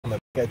I'm going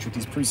to catch you with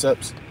these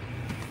precepts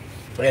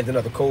and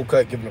another cold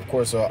cut, giving, of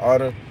course,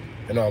 honor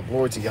and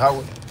glory to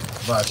Yahweh.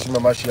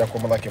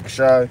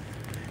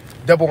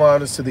 Double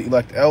honors to the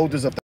elect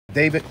elders of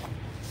David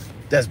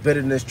that's been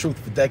in this truth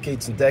for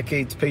decades and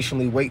decades,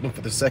 patiently waiting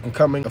for the second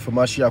coming of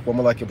Mashiach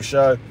Wamalak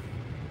Bashai.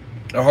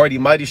 A hearty,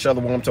 mighty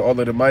shalom to all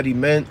of the mighty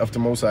men of the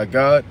Most High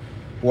God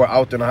who are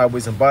out there in the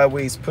highways and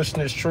byways, pushing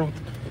this truth,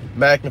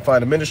 magnifying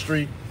the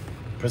ministry,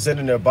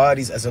 presenting their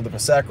bodies as a living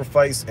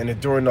sacrifice, and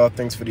enduring all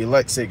things for the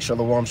elect's sake.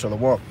 Shalom,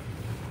 shalom.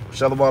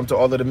 Shalom to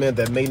all of the men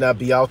that may not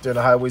be out there in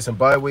the highways and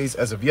byways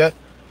as of yet,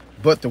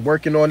 but they're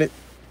working on it.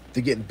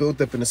 They're getting built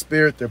up in the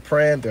spirit. They're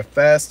praying. They're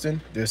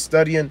fasting. They're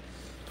studying.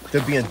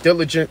 They're being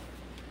diligent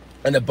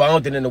and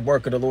abounding in the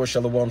work of the Lord.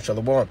 Shalom,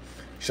 shalom.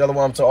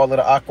 Shalom to all of the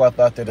Akwat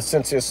out there, the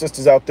sincere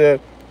sisters out there,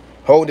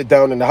 holding it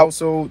down in the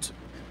households,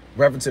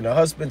 reverencing their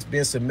husbands,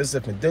 being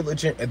submissive and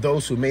diligent, and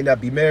those who may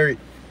not be married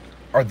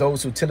are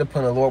those who tend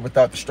upon the Lord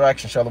without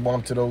distraction.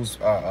 Shalom to those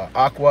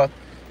Aqua.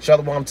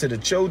 Shalom to the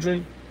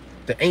children,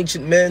 the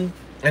ancient men,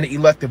 and the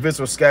elect of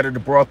Israel scattered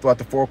abroad throughout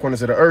the four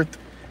corners of the earth.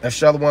 And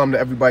shalom to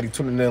everybody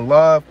tuning in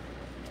live.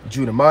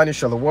 Judah Mani,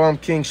 Shalom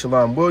King,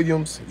 Shalom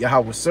Williams,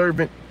 Yahweh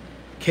Servant,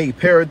 K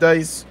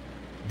Paradise,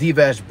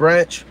 Divash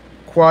Branch,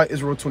 Quad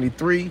Israel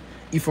 23,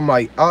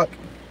 Ephraimite Ak,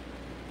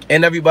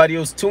 and everybody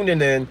else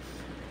tuning in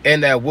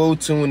and that will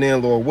tune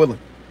in, Lord willing.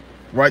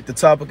 Right, the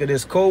topic of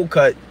this cold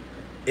cut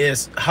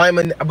is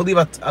Hymenaeus. I believe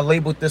I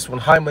labeled this one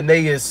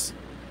Hymenaeus,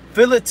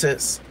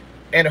 Philetus,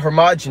 and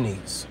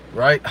Hermogenes.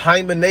 Right,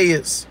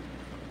 Hymenaeus,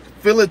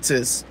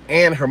 Philetus,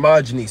 and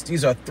Hermogenes.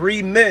 These are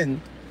three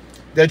men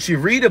that you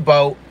read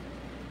about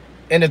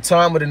in the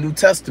time of the New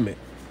Testament,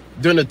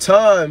 during the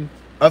time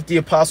of the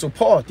Apostle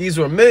Paul. These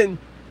were men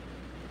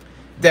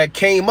that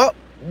came up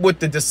with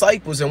the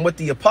disciples and with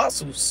the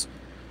apostles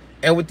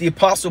and with the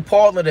Apostle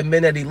Paul and the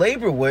men that he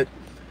labored with.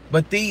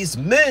 But these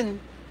men,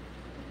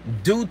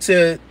 due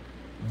to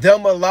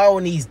them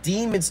allowing these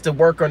demons to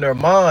work on their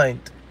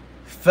mind,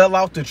 fell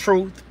out the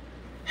truth,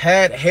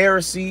 had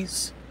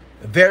heresies,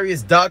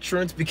 various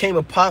doctrines, became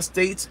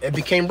apostates, and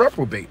became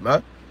reprobate,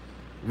 man.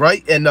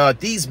 Right? And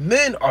these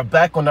men are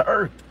back on the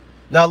earth.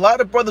 Now, a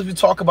lot of brothers, we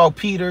talk about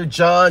Peter,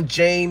 John,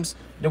 James,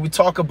 then we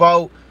talk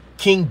about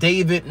King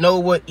David,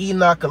 Noah,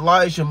 Enoch,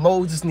 Elijah,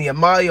 Moses,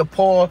 Nehemiah,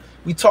 Paul.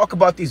 We talk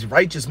about these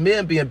righteous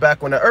men being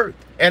back on the earth,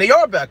 and they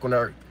are back on the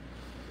earth.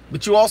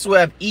 But you also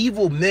have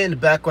evil men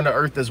back on the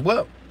earth as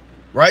well,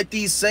 right?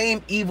 These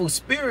same evil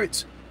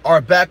spirits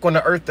are back on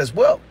the earth as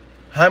well.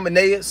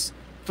 Hymenaeus,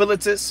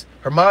 Philetus,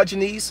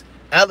 Hermogenes,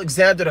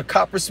 Alexander the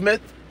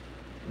coppersmith,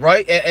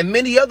 right? And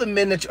many other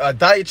men, that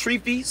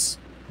Diotrephes,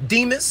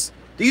 Demas.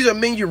 These are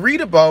men you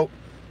read about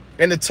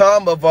in the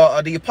time of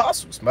the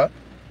apostles, man.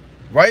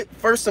 Right?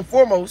 First and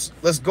foremost,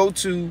 let's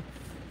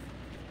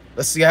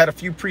see, I had a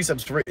few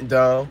precepts written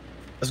down.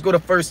 Let's go to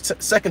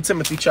 2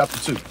 Timothy chapter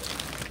 2.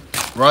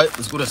 Right?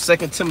 Let's go to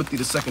 2 Timothy,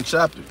 the 2nd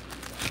chapter.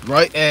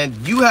 Right? And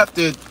you have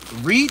to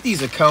read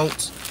these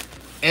accounts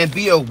and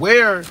be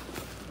aware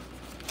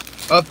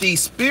of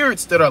these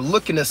spirits that are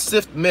looking to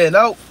sift men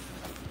out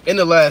in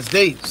the last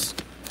days.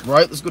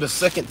 Right? Let's go to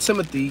 2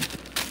 Timothy.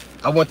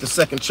 I want the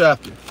 2nd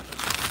chapter.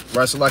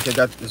 Right? So like I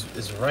got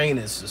this rain,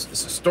 it's a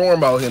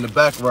storm out here in the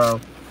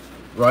background.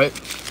 Right?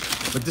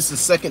 But this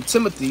is 2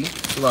 Timothy.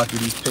 So like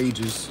these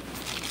pages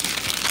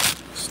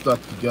stuck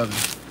together.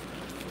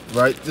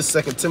 Right? This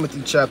 2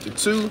 Timothy chapter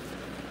 2.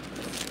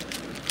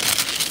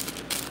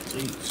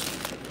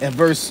 And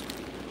verse,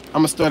 I'm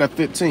going to start at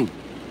 15.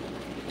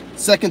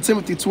 2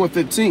 Timothy 2 and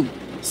 15.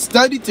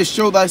 Study to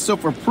show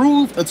thyself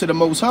approved unto the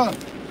Most High,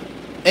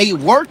 a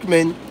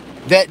workman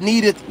that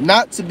needeth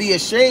not to be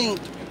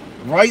ashamed,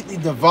 rightly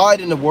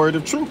dividing the word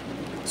of truth.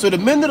 So the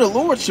men of the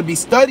Lord should be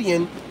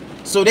studying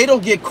so they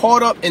don't get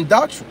caught up in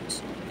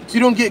doctrines. So you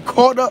don't get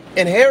caught up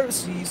in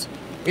heresies.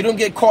 You don't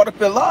get caught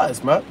up in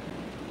lies, man.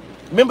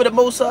 Remember the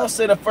Most High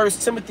said in 1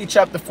 Timothy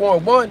chapter 4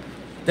 and 1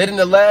 that in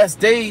the last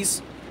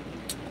days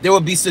there will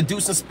be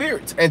seducing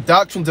spirits and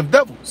doctrines of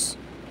devils.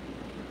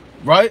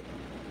 Right?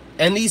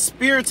 And these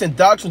spirits and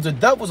doctrines of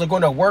devils are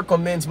going to work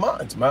on men's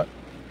minds, man.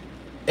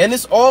 And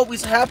this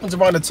always happens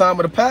around the time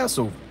of the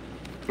Passover.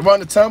 Around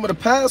the time of the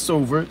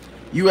Passover,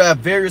 you have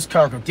various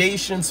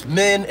congregations,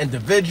 men,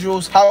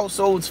 individuals,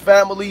 households,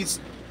 families,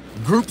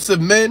 groups of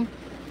men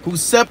who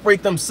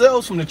separate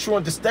themselves from the true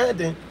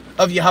understanding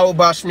of Yahweh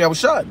B'Shem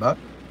Yahushai, man.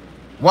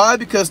 Why?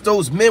 Because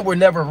those men were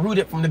never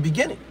rooted from the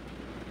beginning.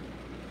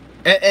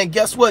 And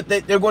guess what?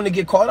 They're going to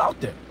get caught out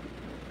there.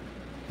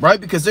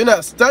 Right? Because they're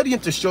not studying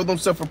to show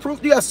themselves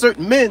approved. You got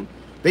certain men,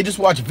 they just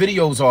watch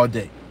videos all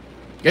day.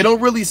 They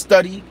don't really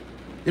study.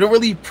 They don't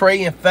really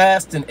pray and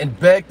fast and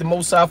beg the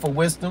Most High for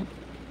wisdom.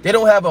 They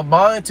don't have a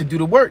mind to do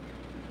the work.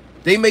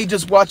 They may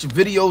just watch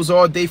videos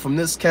all day from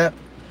this camp.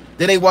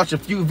 Then they watch a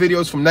few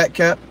videos from that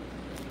camp.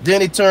 Then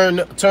they turn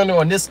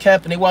on this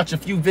camp and they watch a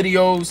few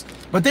videos.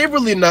 But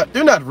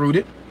they're not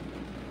rooted.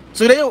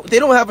 So they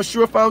don't have a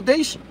sure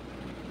foundation.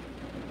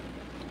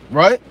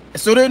 Right?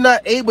 So they're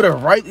not able to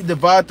rightly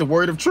divide the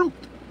word of truth.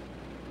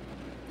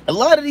 A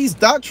lot of these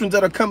doctrines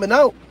that are coming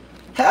out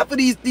Half of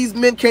these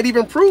men can't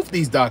even prove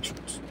these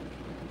doctrines.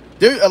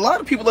 A lot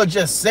of people are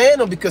just saying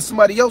them because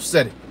somebody else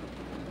said it,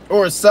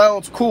 or it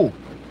sounds cool,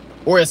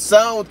 or it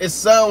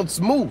sounds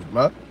smooth,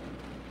 man.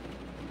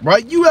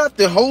 Right? You have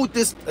to hold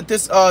this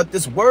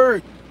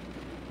word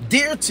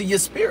dear to your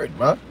spirit,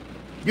 man.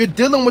 You're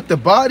dealing with the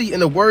body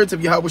and the words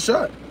of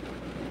Yahweh.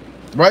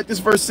 Right? This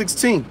verse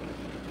 16.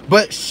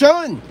 But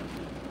shun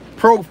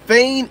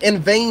profane and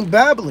vain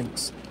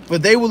babblings, for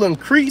they will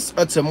increase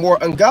unto more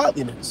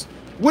ungodliness.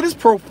 What is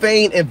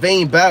profane and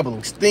vain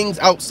babblings? Things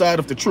outside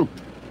of the truth.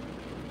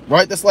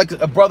 Right? That's like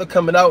a brother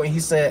coming out and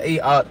he's saying, hey,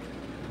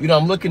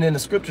 I'm looking in the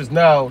scriptures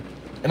now,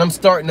 and I'm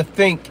starting to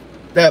think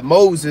that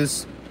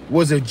Moses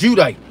was a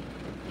Judite.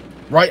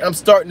 Right? I'm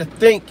starting to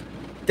think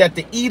that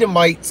the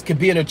Edomites could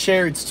be in their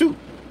chariots too.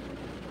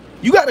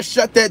 You got to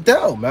shut that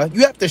down, man.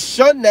 You have to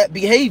shun that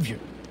behavior.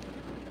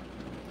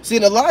 See,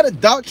 in a lot of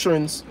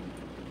doctrines,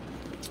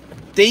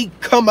 they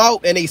come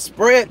out and they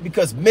spread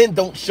because men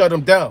don't shut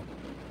them down.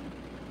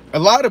 A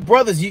lot of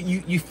brothers,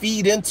 you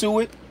feed into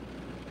it.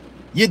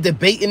 You're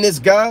debating this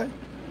guy.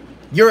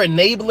 You're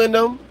enabling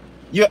them.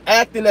 You're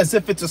acting as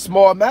if it's a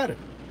small matter.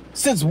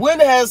 Since when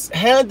has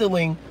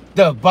handling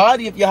the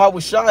body of Yahweh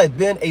Shai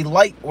been a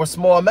light or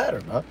small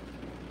matter, man?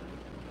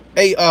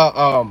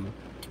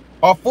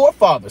 Our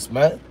forefathers,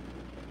 man,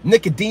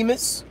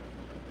 Nicodemus,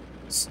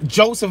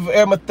 Joseph of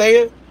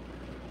Arimathea,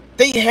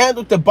 they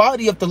handled the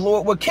body of the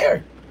Lord with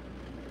care.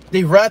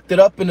 They wrapped it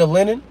up in the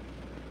linen.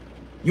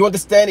 You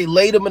understand? They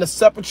laid him in a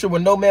sepulchre where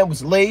no man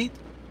was laid.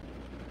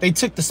 They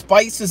took the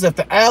spices of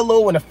the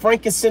aloe and the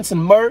frankincense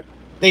and myrrh.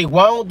 They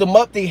wound them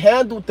up. They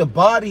handled the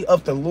body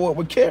of the Lord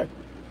with care.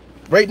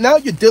 Right now,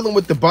 you're dealing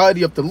with the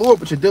body of the Lord,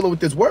 but you're dealing with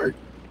this word.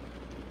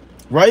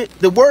 Right?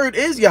 The word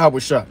is Yahweh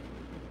Shai.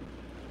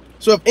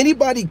 So if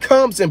anybody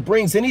comes and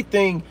brings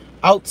anything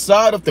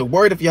outside of the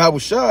word of Yahweh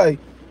Shai,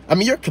 I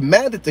mean, you're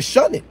commanded to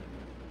shun it.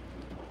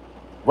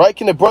 Right?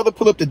 Can the brother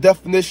pull up the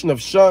definition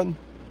of shun?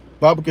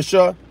 Baba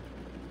Kasha?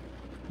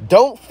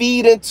 Don't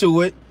feed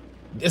into it.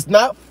 It's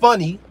not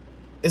funny.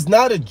 It's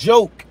not a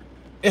joke.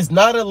 It's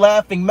not a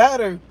laughing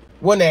matter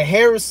when a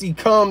heresy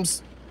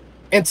comes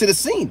into the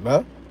scene,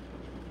 man.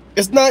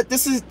 It's not,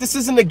 this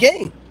isn't a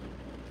game.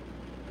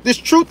 This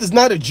truth is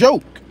not a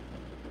joke.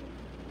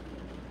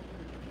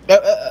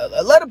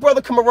 Let a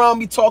brother come around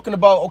me talking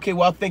about, okay,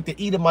 well, I think the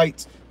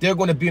Edomites, they're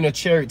going to be in their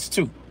chariots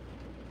too.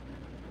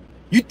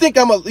 You think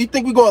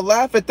we're going to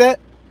laugh at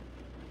that?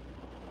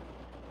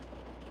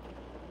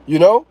 You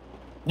know?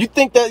 You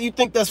think that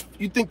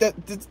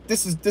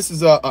this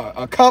is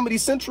a Comedy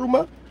Central,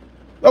 man?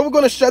 No, we're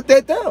going to shut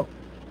that down.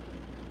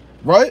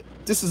 Right?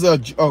 This is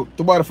the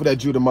water for that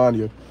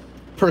Judamania.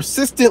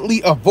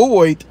 Persistently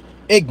avoid,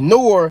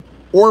 ignore,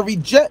 or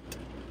reject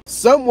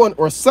someone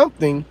or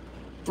something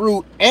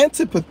through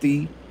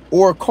antipathy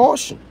or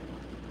caution.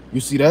 You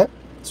see that?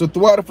 So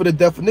throw out for the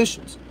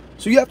definitions.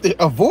 So you have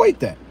to avoid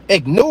that,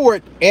 ignore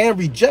it, and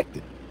reject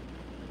it.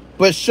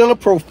 But shun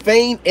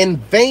profane and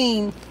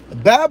vain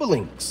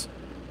babblings,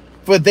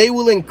 for they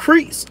will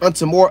increase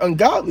unto more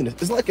ungodliness.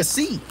 It's like a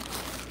seed,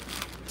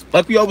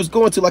 like we always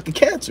go into, like a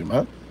cancer,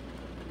 man.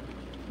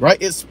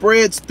 Right? It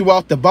spreads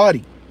throughout the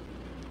body,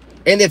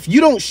 and if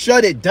you don't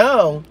shut it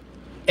down,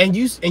 and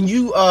you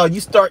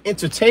start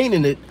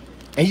entertaining it,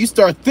 and you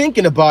start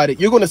thinking about it,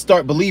 you're going to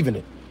start believing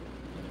it.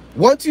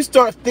 Once you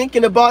start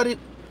thinking about it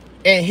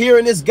and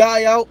hearing this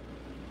guy out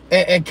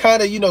and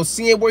kind of,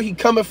 seeing where he's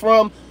coming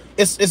from,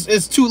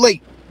 it's too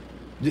late.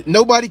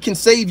 Nobody can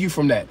save you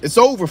from that. It's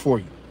over for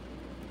you.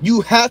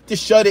 You have to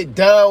shut it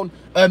down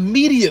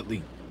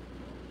immediately.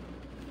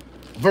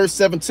 Verse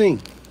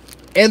 17.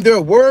 And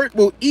their word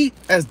will eat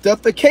as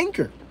doth the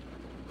canker.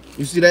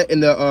 You see that in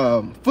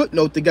the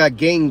footnote, they got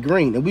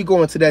gangrene. And we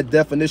go into that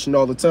definition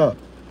all the time.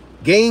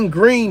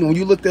 Gangrene, when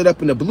you look that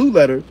up in the blue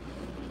letter,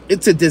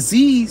 it's a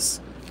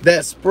disease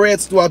that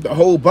spreads throughout the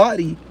whole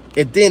body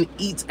and then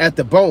eats at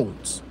the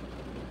bones.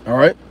 All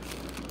right.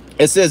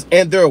 It says,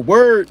 and their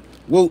word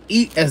will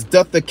eat as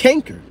doth the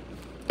canker,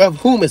 of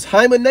whom is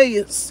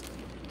Hymenaeus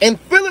and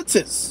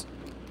Philetus.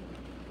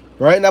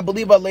 Right. And I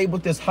believe I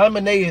labeled this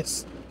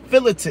Hymenaeus,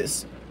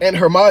 Philetus, and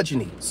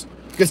Hermogenes,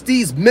 because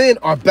these men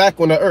are back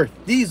on the earth.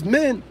 These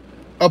men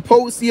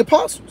oppose the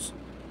apostles.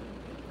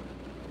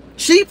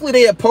 Chiefly,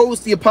 they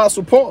opposed the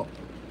apostle Paul.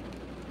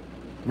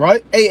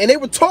 Right? Hey, and they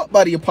were taught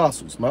by the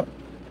apostles, man.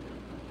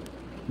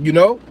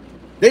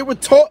 They were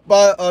taught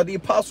by the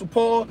apostle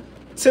Paul,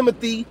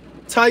 Timothy,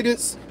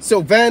 Titus,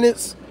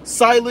 Silvanus,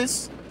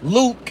 Silas,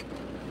 Luke,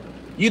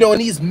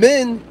 and these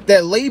men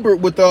that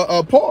labored with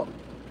Paul.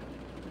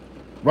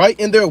 Right?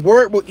 And their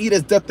word will eat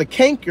as doth the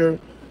canker,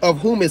 of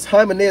whom is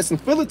Hymenaeus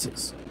and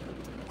Philetus,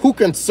 who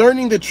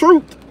concerning the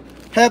truth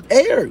have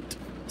erred,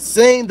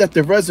 saying that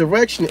the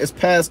resurrection is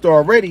past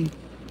already,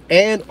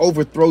 and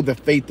overthrow the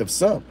faith of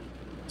some.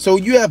 So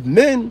you have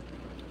men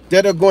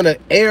that are going to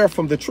err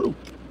from the truth.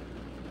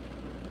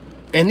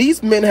 And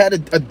these men had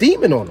a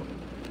demon on them.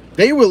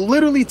 They were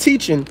literally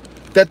teaching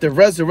that the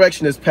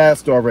resurrection is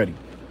past already.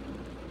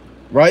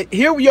 Right?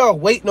 Here we are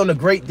waiting on the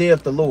great day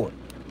of the Lord.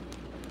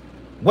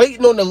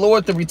 Waiting on the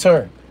Lord to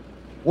return.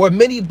 where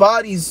many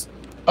bodies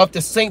of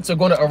the saints are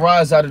going to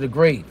arise out of the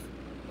grave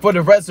for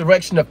the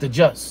resurrection of the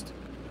just.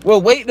 We're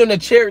waiting on the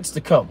chariots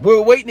to come.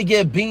 We're waiting to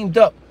get beamed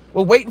up.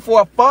 We're waiting for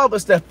our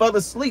fathers that fell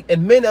asleep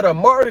and men that are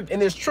martyred in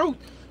this truth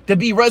to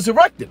be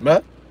resurrected,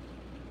 man.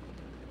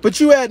 But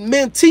you had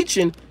men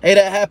teaching, hey,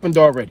 that happened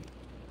already.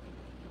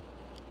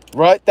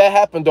 Right? That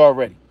happened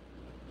already.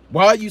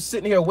 Why are you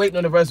sitting here waiting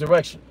on the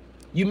resurrection?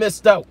 You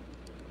missed out.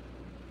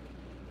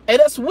 Hey,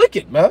 that's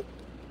wicked, man.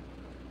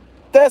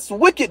 That's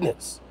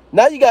wickedness.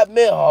 Now you got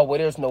men, oh, well,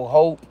 there's no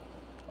hope.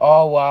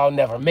 Oh, well, I'll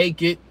never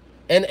make it.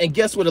 And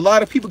guess what? A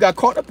lot of people got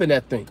caught up in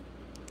that thing.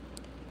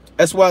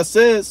 That's why it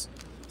says,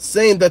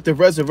 saying that the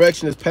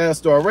resurrection is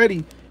past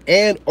already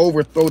and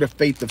overthrow the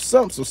faith of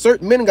some. So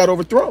certain men got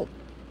overthrown.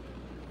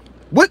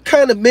 What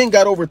kind of men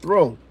got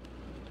overthrown?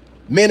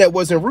 Men that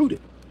wasn't rooted.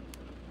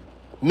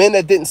 Men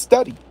that didn't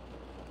study.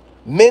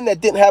 Men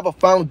that didn't have a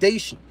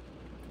foundation.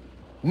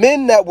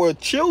 Men that were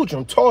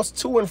children tossed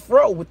to and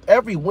fro with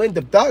every wind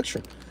of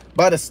doctrine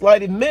by the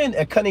slighted men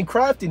and cunning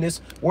craftiness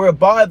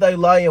whereby they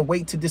lie in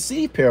wait to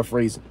deceive,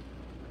 paraphrasing.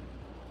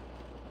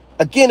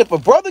 Again, if a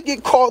brother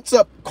get caught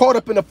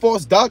up in a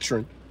false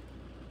doctrine,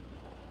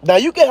 now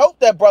you can help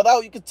that brother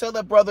out. You can tell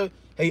that brother,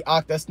 hey,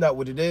 Ak, that's not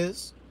what it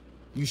is.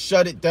 You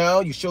shut it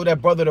down. You show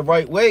that brother the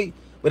right way.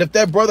 But if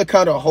that brother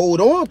kind of hold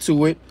on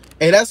to it,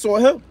 hey, that's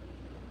on him.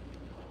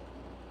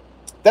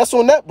 That's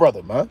on that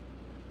brother, man.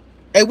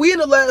 And we in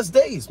the last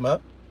days,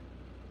 man.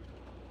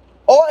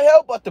 All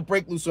hell about to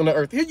break loose on the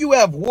earth. Here you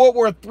have World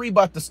War III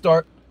about to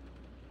start.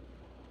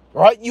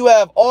 Right? You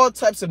have all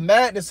types of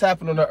madness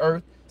happening on the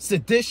earth.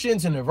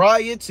 Seditions and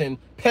riots and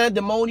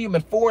pandemonium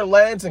in foreign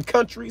lands and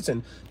countries,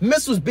 and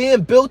missiles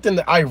being built and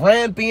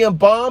Iran being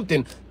bombed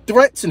and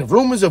threats and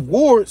rumors of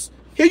wars.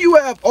 Here you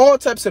have all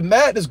types of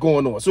madness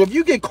going on. So if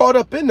you get caught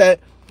up in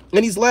that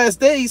in these last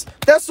days,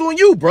 that's on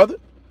you, brother.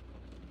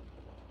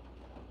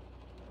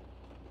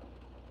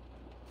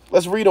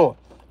 Let's read on.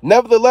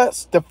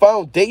 Nevertheless, the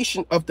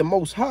foundation of the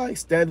Most High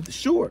standeth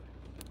sure,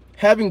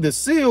 having the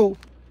seal,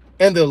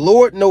 and the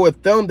Lord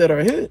knoweth them that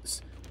are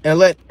his. And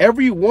let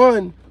every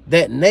one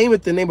that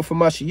nameth the name of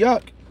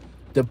Mashiach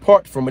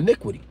depart from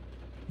iniquity.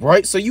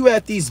 Right? So you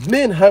had these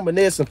men,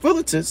 Hymenaeus and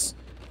Philetus,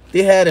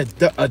 they had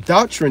a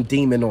doctrine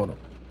demon on them.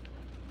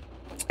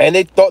 And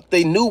they thought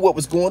they knew what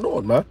was going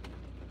on, man.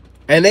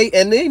 And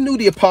they knew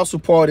the Apostle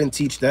Paul didn't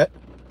teach that.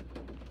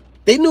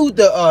 They knew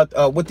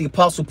what the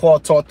Apostle Paul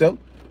taught them.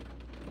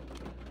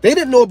 They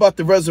didn't know about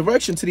the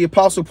resurrection till the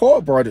Apostle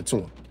Paul brought it to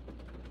them.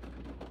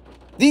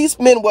 These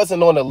men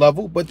wasn't on the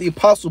level, but the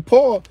Apostle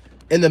Paul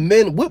and the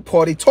men with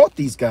Paul, they taught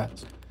these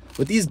guys.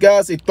 But these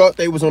guys, they thought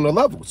they was on the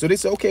level. So they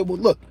said, okay, well,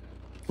 look,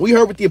 we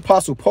heard what the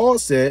Apostle Paul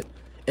said,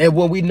 and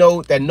when we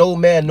know that no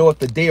man knoweth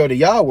the day or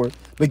the hour,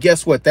 but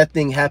guess what? That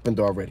thing happened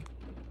already.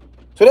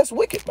 So that's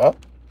wicked, man.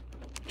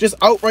 Just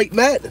outright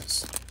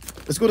madness.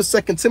 Let's go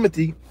to 2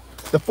 Timothy,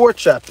 the 4th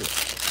chapter.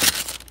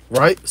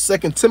 Right?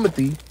 2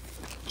 Timothy,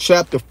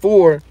 chapter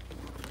 4,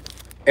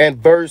 and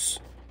verse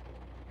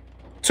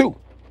 2.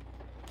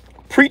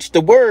 Preach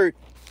the word,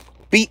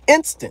 be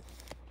instant,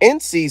 in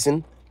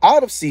season,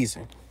 out of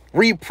season.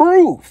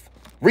 Reprove,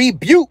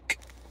 rebuke,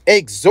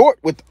 exhort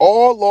with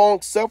all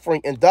long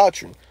suffering and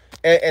doctrine.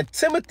 And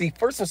Timothy,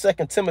 1st and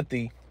 2nd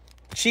Timothy,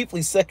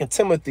 chiefly 2nd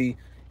Timothy,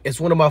 is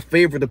one of my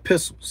favorite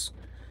epistles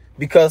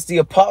because the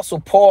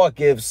Apostle Paul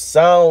gives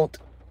sound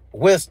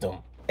wisdom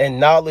and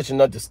knowledge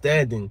and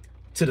understanding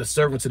to the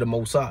servants of the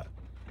Most High.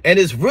 And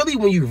it's really,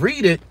 when you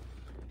read it,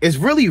 it's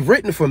really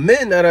written for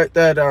men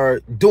that are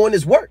doing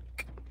his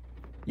work,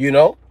 you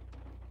know?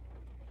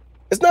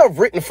 It's not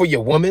written for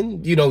your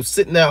woman, you know,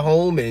 sitting at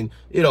home and,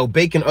 you know,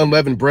 baking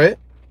unleavened bread.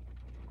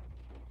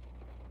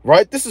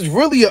 Right? This is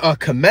really a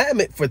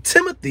commandment for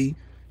Timothy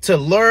to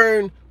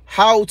learn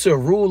how to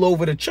rule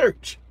over the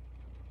church,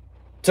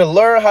 to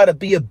learn how to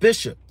be a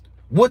bishop,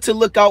 what to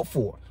look out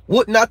for,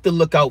 what not to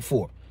look out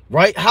for,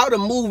 right? How to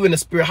move in the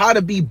spirit, how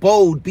to be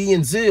bold, be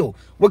in zeal,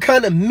 what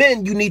kind of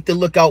men you need to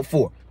look out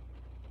for.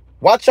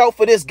 Watch out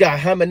for this guy,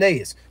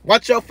 Hymenaeus.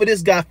 Watch out for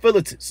this guy,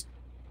 Philetus.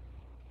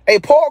 Hey,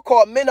 Paul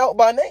called men out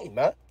by name,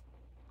 man.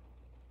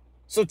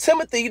 So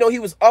Timothy, you know, he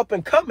was up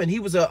and coming. He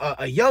was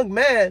a young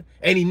man,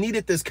 and he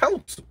needed this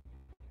counsel.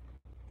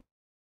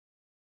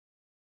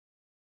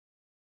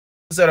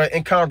 That are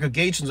in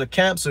congregations or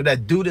camps or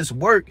that do this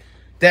work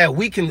that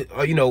we can,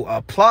 you know,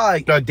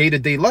 apply in our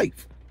day-to-day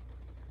life.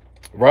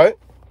 Right?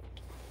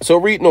 So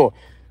reading on.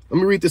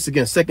 Let me read this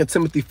again. 2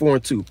 Timothy 4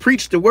 and 2.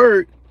 Preach the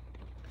word,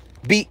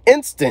 be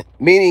instant,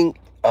 meaning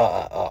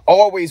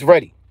always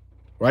ready.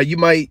 Right? You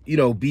might, you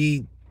know,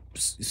 be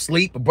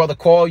sleep, a brother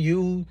call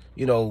you,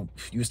 you know,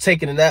 you was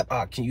taking a nap.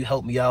 Can you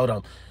help me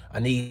out? I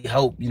need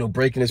help, you know,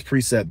 breaking this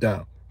precept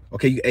down.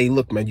 Okay, hey,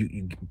 look, man,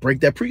 you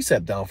break that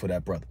precept down for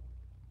that brother.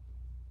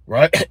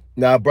 Right?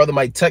 Now, a brother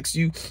might text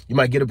you. You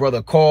might get a brother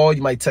a call.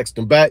 You might text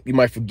him back. You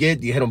might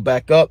forget. You hit him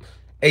back up.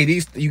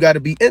 Hey, you got to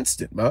be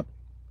instant, man.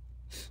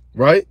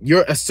 Right?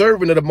 You're a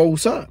servant of the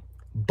Most High.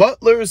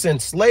 Butlers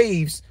and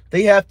slaves,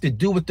 they have to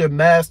do what their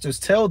masters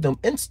tell them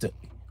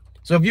instantly.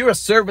 So if you're a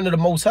servant of the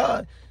Most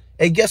High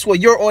Hey, guess what?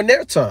 You're on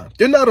their time.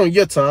 They're not on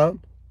your time.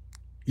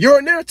 You're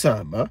on their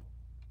time, man.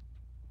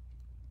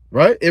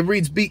 Right? It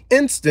reads, be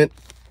instant,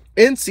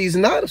 in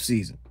season, out of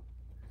season.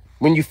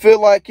 When you feel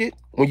like it,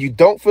 when you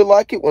don't feel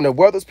like it, when the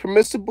weather's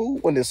permissible,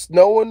 when it's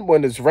snowing,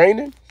 when it's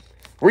raining,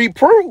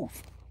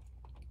 reprove.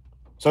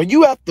 So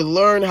you have to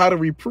learn how to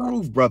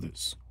reprove,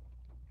 brothers.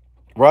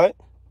 Right?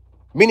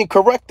 Meaning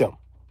correct them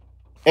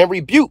and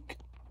rebuke.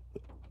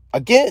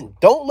 Again,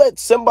 don't let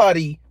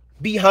somebody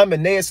be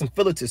Hymenaeus and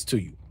Philetus to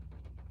you.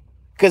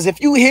 Because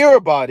if you hear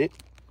about it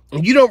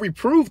and you don't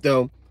reprove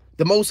them,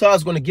 the Most High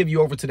is going to give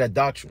you over to that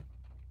doctrine.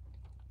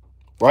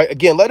 Right?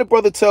 Again, let a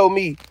brother tell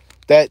me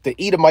that the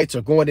Edomites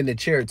are going into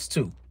chariots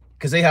too,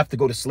 because they have to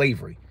go to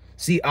slavery.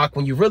 See, Ak,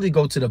 when you really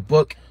go to the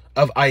book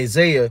of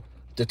Isaiah,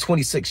 the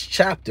 26th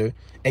chapter,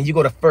 and you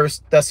go to 1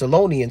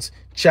 Thessalonians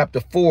chapter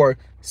 4,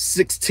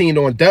 16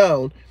 on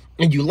down,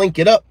 and you link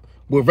it up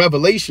with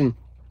Revelation,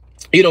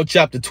 you know,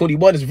 chapter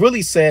 21 is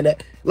really saying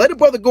that. Let a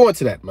brother go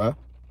into that, man,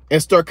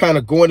 and start kind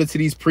of going into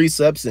these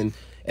precepts. And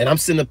I'm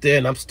sitting up there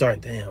and I'm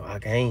starting, damn, I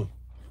ain't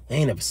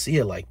never see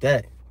it like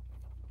that.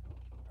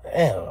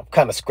 Damn, I'm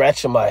kind of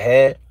scratching my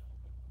head.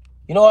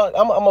 You know what?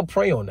 I'm going to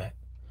pray on that.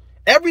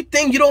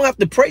 Everything you don't have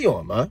to pray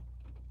on, man.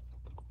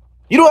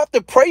 You don't have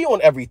to pray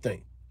on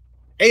everything.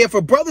 Hey, if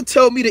a brother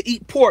tell me to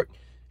eat pork,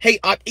 hey,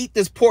 I eat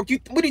this pork.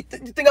 What do you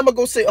think I'm going to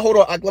go say? Hold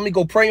on, let me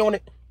go pray on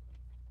it.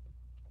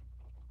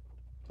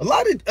 A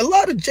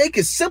lot of Jake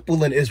is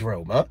simple in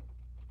Israel, man.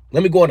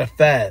 Let me go on a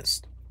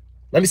fast.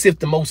 Let me see if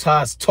the Most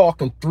High is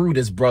talking through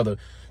this brother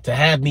to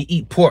have me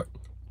eat pork.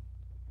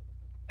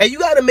 And you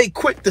got to make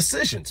quick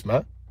decisions,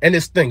 man. And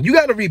this thing, you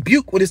got to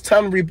rebuke when it's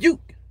time to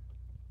rebuke.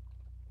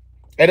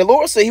 And the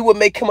Lord said he would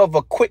make him of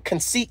a quick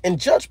conceit and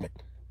judgment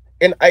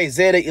in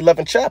Isaiah the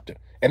 11th chapter,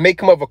 and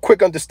make him of a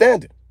quick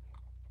understanding.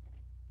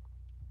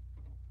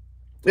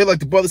 They're like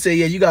the brother said,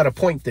 yeah, you got a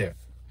point there.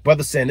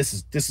 Brother saying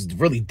this is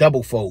really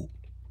double fold.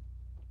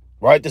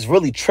 Right? This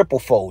really triple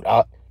fold.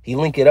 He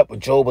link it up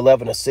with Job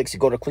 11:6. You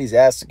go to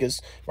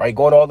Ecclesiasticus, right?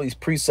 Going to all these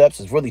precepts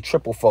is really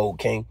triple fold,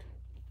 King.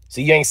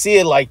 So you ain't see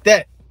it like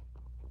that.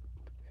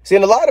 See,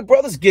 and a lot of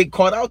brothers get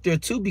caught out there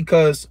too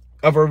because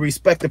of our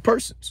respected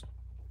persons.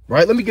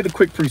 Right? Let me get a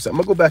quick precept.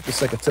 I'm going to go back to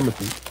 2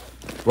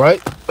 Timothy.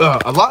 Right?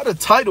 A lot of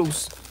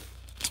titles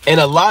and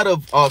a lot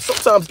of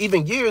sometimes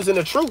even years in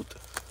the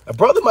truth. A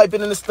brother might have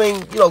been in this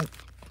thing, you know,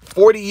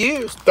 40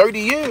 years, 30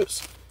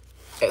 years.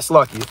 That's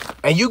lucky.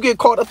 And you get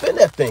caught up in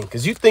that thing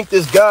because you think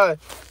this guy,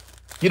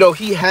 you know,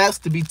 he has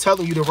to be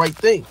telling you the right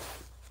thing.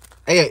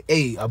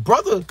 Hey, a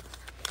brother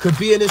could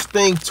be in this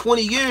thing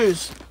 20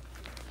 years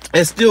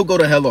and still go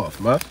to hell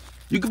off, man.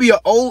 You could be an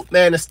old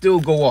man and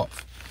still go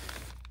off.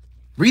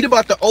 Read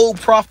about the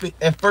old prophet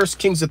in 1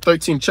 Kings, the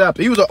 13th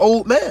chapter. He was an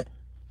old man,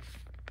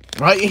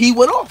 right? And he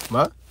went off,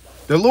 man.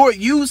 The Lord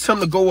used him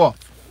to go off.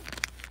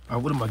 All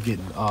right, what am I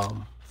getting?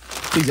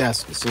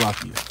 Ecclesiasticus,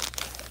 Salakia.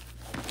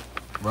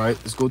 Right?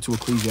 Let's go to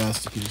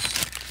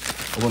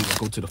Ecclesiasticus. I want to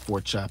go to the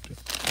 4th chapter.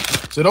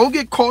 So don't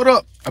get caught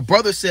up. A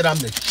brother said, I'm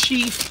the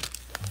chief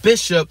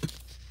bishop,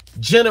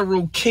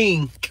 general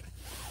king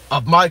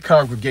of my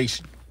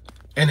congregation.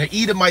 And the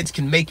Edomites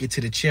can make it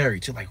to the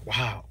chariot. You're like,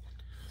 wow,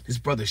 this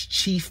brother's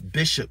chief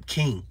bishop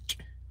king.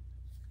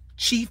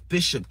 Chief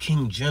bishop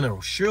king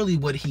general. Surely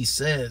what he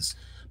says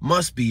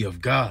must be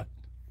of God.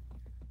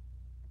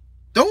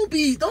 Don't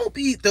be,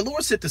 the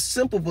Lord said the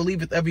simple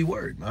believeth every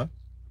word, man.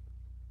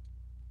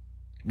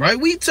 Right?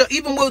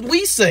 Even what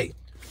we say,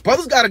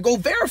 brothers got to go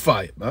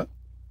verify it, man.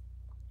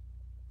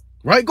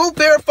 Right? Go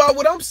verify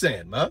what I'm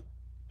saying, man.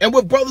 And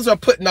what brothers are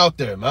putting out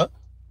there, man.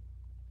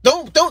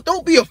 Don't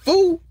be a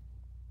fool.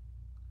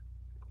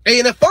 Hey,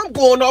 and if I'm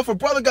going off, a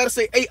brother got to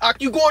say, hey,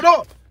 Ak, you going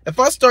off. If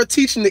I start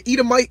teaching the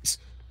Edomites,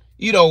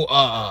 you know,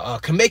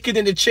 can make it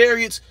in the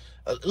chariots,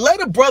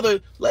 let a brother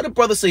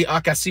say,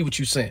 Ak, I see what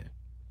you're saying.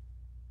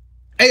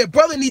 Hey, a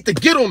brother need to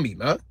get on me,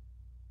 man.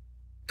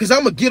 Because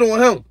I'm going to get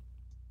on him.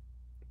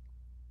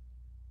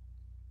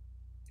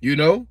 You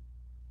know?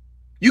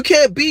 You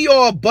can't be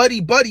all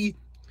buddy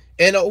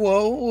and,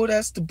 oh,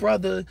 that's the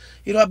brother.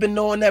 You know, I've been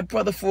knowing that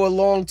brother for a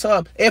long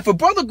time. And if a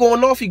brother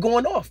going off, he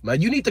going off,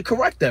 man. You need to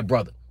correct that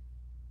brother.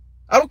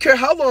 I don't care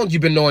how long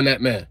you've been knowing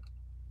that man.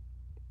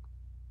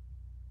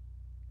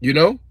 You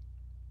know?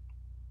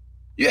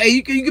 Yeah,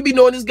 you could be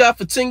knowing this guy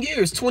for 10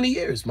 years, 20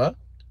 years, man.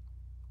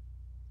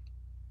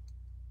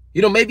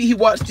 You know, maybe he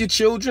watched your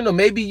children, or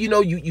maybe, you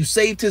know, you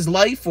saved his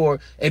life,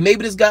 and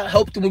maybe this guy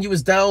helped him when you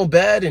was down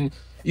bad, and,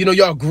 you know,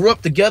 y'all grew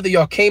up together,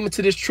 y'all came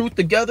into this truth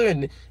together,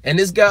 and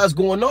this guy's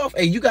going off.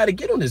 Hey, you got to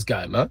get on this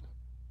guy, man.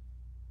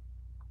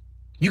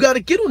 You got to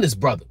get on this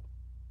brother.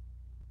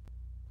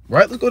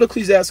 Right? Let's go to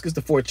Ecclesiasticus,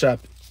 the 4th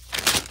chapter.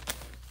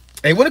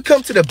 Hey, when it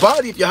comes to the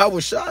body of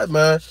Yahweh Shai,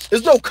 man,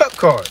 there's no cut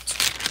cards.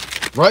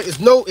 Right? It's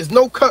no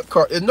cut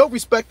card. There's no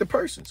respect to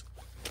persons.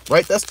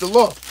 Right? That's the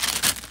law.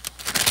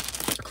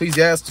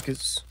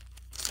 Ecclesiasticus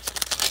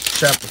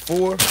chapter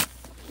 4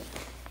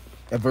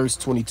 and verse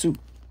 22.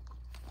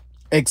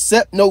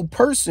 Accept no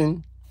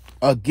person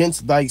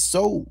against thy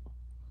soul,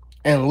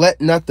 and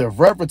let not the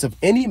reverence of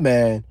any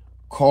man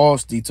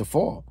cause thee to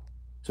fall.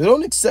 So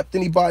don't accept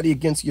anybody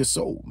against your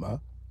soul, man.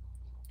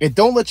 And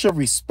don't let your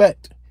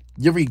respect,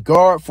 your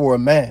regard for a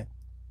man,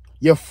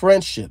 your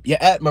friendship, your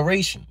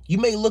admiration, you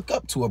may look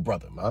up to a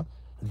brother, man.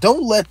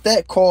 Don't let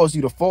that cause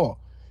you to fall.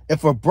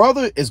 If a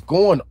brother is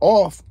going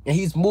off and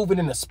he's moving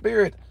in the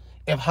spirit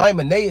of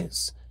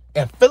Hymenaeus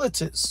and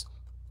Philetus,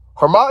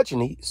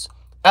 Hermogenes,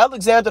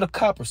 Alexander the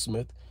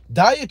Coppersmith,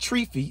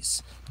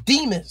 Diotrephes,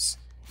 Demas,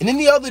 and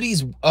any other of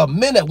these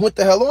men that went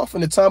the hell off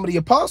in the time of the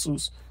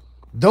apostles,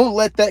 don't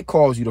let that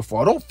cause you to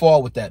fall. Don't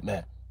fall with that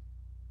man.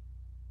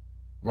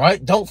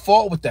 Right? Don't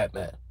fall with that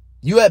man.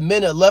 You had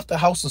men that left the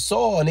house of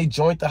Saul and they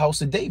joined the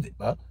house of David,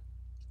 man.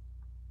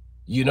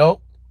 You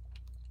know?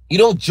 You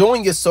don't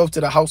join yourself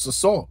to the house of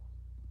Saul.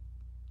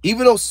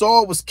 Even though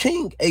Saul was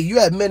king, hey, you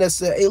had men that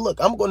said, hey, look,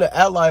 I'm going to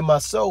ally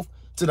myself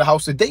to the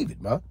house of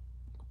David, man.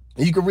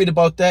 And you can read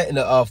about that in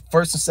the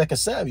 1st and 2nd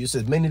Samuel. It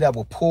says many that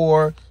were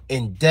poor,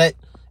 in debt,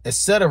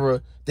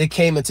 etc., they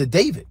came into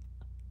David.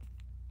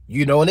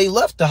 You know, and they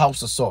left the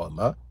house of Saul,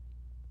 man.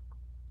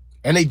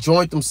 And they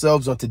joined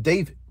themselves unto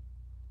David.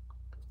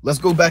 Let's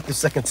go back to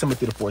 2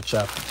 Timothy, the 4th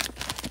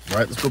chapter.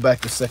 Right? Let's go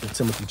back to 2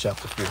 Timothy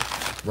chapter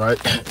 4.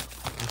 Right?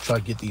 Let's try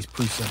to get these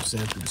precepts in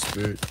through the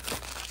Spirit.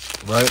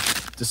 Right?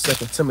 To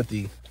 2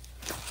 Timothy.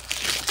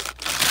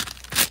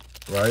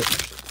 Right?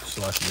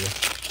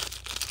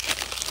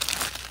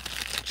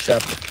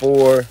 Chapter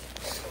 4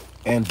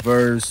 and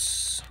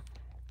verse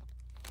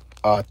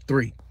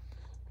 3.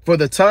 For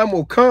the time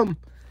will come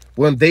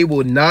when they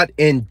will not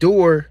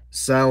endure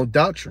sound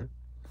doctrine,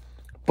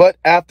 but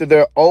after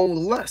their own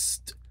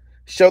lust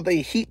shall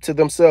they heap to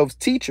themselves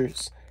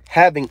teachers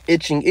having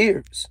itching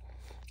ears,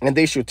 and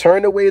they shall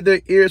turn away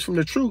their ears from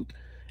the truth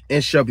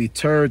and shall be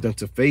turned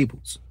unto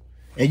fables.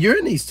 And you're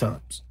in these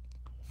times.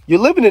 You're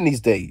living in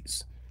these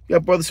days. You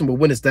got brothers saying, but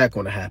when is that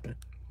going to happen?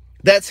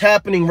 That's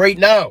happening right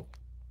now.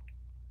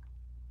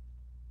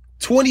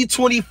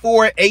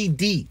 2024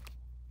 AD.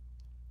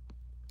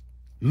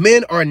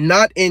 Men are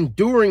not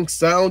enduring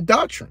sound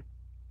doctrine.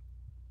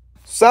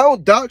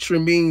 Sound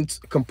doctrine means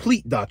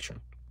complete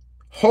doctrine.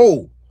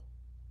 Whole.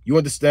 You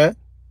understand?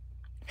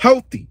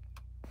 Healthy.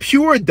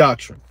 Pure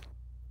doctrine.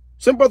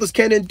 Some brothers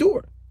can't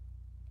endure.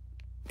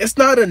 It's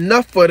not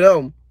enough for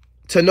them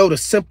to know the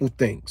simple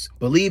things.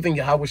 Believe in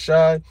Yahweh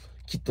Shai,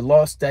 keep the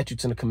law,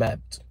 statutes, and the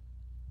commandments.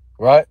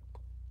 Right?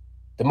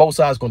 The Most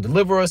High is going to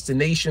deliver us. The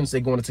nations,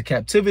 they're going into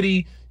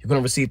captivity. You're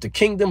going to receive the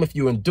kingdom if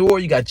you endure.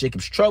 You got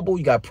Jacob's trouble.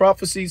 You got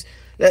prophecies.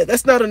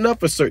 That's not enough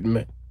for certain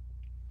men.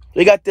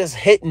 They got this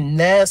hidden,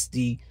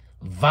 nasty,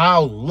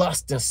 vile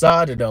lust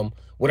inside of them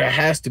where there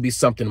has to be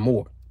something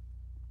more.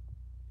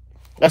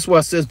 That's why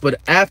it says, but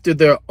after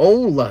their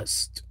own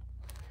lust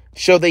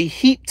shall they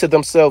heap to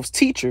themselves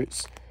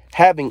teachers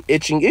having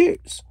itching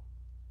ears.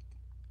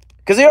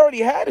 Because they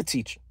already had a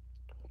teacher.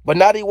 But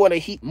now they want to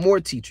heap more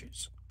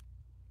teachers.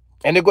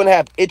 And they're going to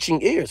have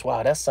itching ears.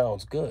 Wow, that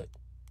sounds good.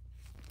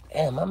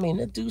 Damn, I mean,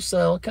 that do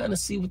sound, kind of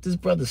see what this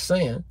brother's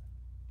saying.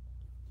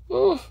 Yeah,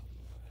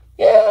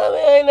 I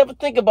mean, I ain't never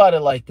think about it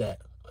like that.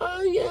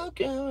 Yeah,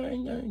 okay, all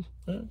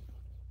right.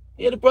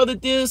 Yeah, the brother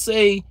did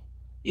say,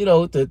 you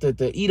know,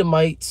 the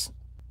Edomites,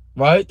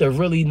 right? They're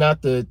really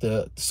not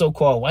the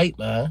so-called white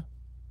man,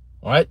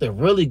 right? They're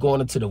really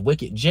going into the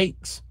wicked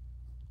Jakes.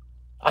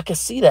 I can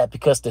see that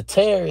because the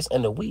tares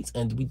and the wheats,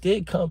 and we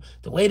did come,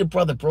 the way the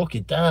brother broke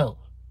it down,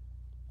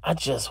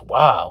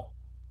 wow.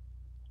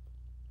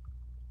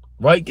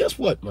 Right? Guess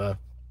what, man?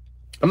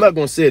 I'm not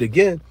going to say it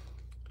again,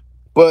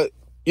 but,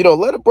 you know,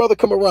 let a brother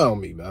come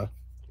around me, man,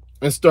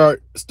 and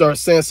start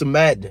saying some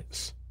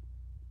madness.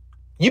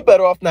 You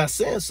better off not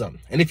saying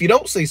something. And if you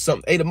don't say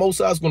something, hey, the Most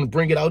High is going to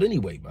bring it out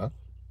anyway, man.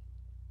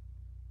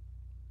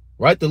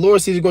 Right? The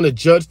Lord says he's going to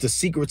judge the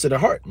secrets of the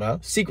heart,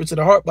 man. Secrets of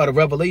the heart by the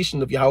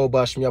revelation of Yahweh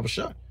B'Shem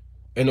Yahushua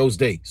in those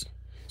days.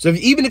 So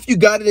even if you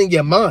got it in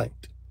your mind,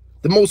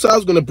 the Most High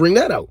is going to bring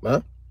that out,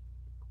 man.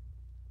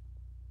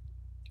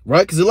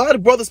 Right? Because a lot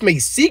of brothers may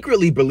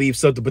secretly believe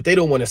something, but they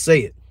don't want to say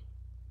it.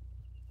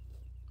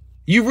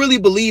 You really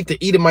believe the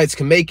Edomites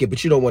can make it,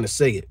 but you don't want to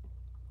say it.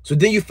 So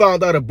then you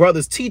found out a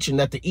brother's teaching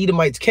that the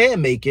Edomites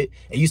can make it,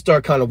 and you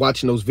start kind of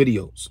watching those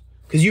videos.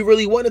 Because you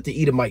really wanted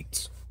the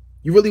Edomites.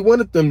 You really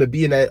wanted them to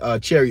be in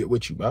that chariot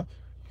with you, man.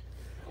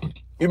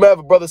 You might have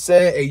a brother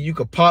saying, hey, you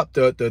could pop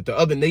the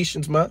other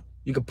nations, man.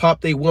 You could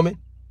pop their woman,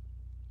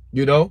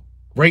 you know,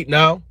 right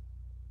now.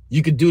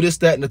 You could do this,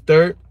 that, and the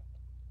third.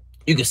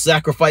 You could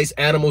sacrifice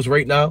animals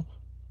right now.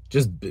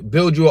 Just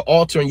build you an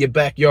altar in your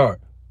backyard.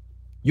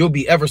 You'll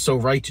be ever so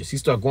righteous. You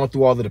start going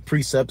through all of the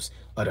precepts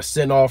of the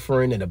sin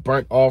offering and the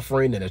burnt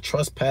offering and the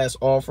trespass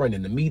offering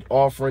and the meat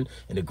offering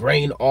and the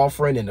grain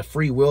offering and the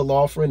free will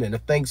offering and the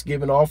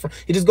Thanksgiving offering.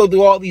 You just go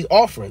through all these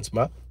offerings,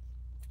 man.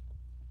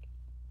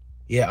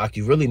 Yeah,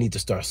 you really need to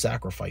start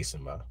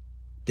sacrificing, man.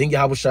 Think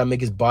Yahweh shall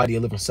make his body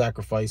a living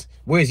sacrifice.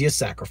 Where's your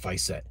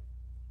sacrifice at?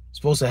 You're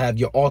supposed to have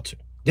your altar.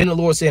 Didn't the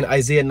Lord say in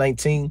Isaiah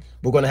 19,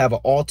 we're going to have an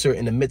altar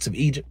in the midst of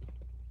Egypt?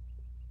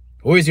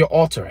 Where's your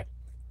altar at?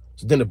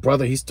 So then the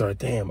brother, he started,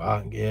 damn,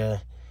 yeah,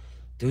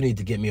 do need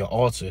to get me an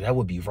altar. That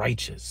would be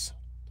righteous.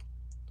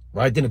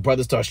 Right? Then the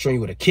brother starts showing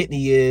you what a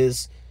kidney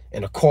is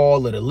and the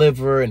caul of the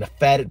liver and the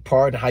fatted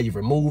part and how you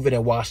remove it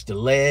and wash the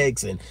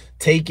legs and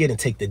take it and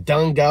take the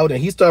dung out.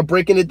 And he started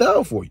breaking it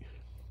down for you.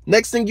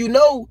 Next thing you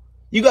know,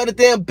 you got a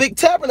damn big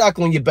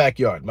tabernacle in your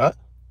backyard, man,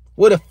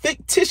 with a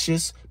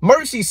fictitious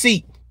mercy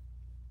seat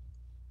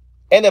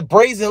and a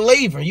brazen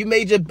laver. You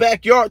made your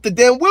backyard the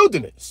damn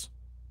wilderness.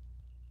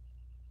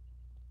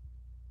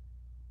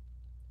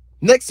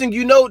 Next thing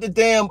you know, the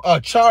damn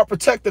child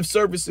protective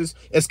services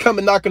is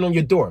coming knocking on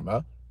your door,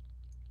 man.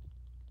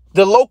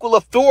 The local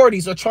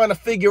authorities are trying to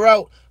figure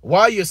out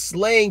why you're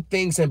slaying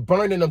things and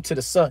burning them to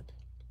the sun.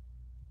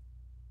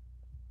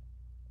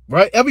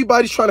 Right?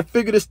 Everybody's trying to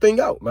figure this thing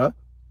out, man.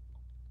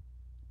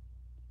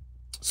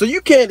 So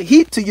you can't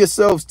heap to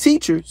yourselves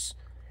teachers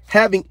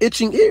having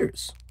itching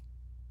ears.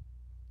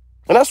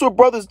 And that's what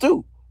brothers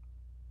do.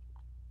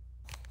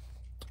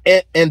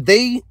 And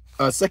they,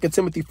 2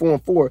 Timothy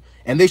 4:4,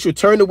 and they should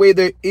turn away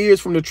their ears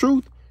from the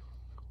truth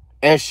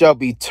and shall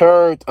be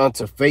turned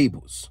unto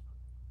fables.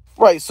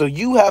 Right, so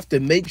you have to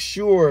make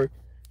sure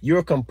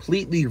you're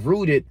completely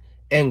rooted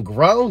and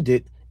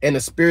grounded in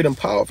the spirit and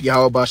power of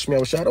Yahweh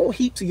Bashmiel. Don't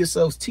heap to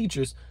yourselves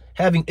teachers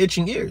having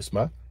itching ears,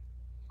 man.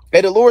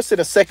 And the Lord said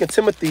in 2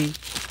 Timothy,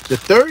 the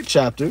 3rd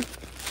chapter,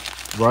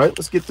 right?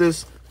 Let's get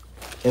this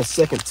in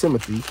 2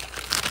 Timothy.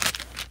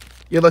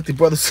 You're like the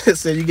brother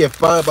said, you get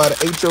fined by the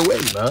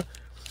HOA, man.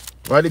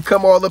 Right? They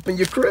come all up in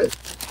your crib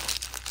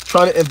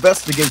trying to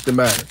investigate the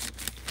matter.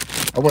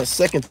 I want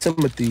 2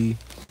 Timothy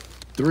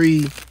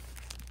 3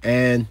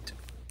 and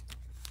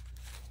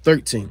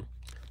 13.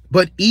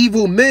 But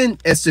evil men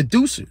and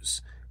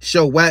seducers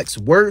shall wax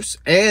worse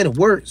and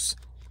worse,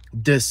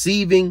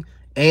 deceiving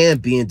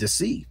and being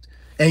deceived.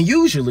 And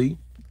usually,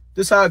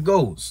 this is how it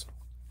goes.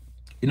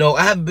 You know,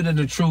 I haven't been in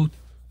the truth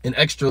an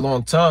extra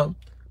long time,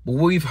 but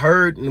we've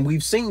heard and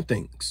we've seen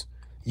things.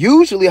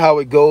 Usually how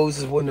it goes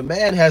is when the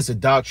man has a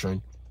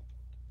doctrine,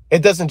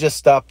 it doesn't just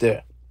stop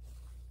there,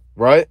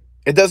 right?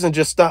 It doesn't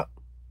just stop.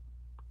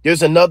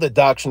 There's another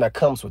doctrine that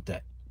comes with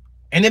that.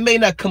 And it may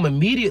not come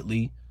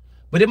immediately,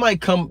 but it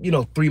might come,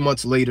 3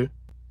 months later.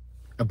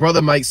 A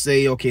brother might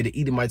say, okay, the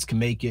Edomites can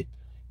make it.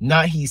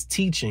 Now he's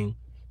teaching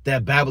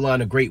that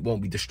Babylon the Great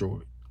won't be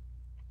destroyed.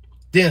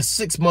 Then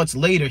 6 months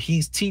later,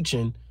 he's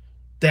teaching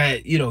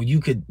that, you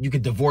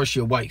could divorce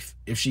your wife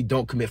if she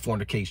don't commit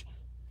fornication.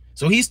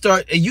 So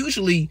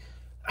usually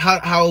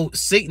how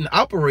Satan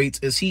operates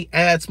is he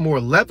adds more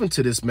leaven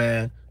to this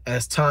man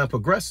as time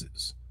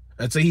progresses.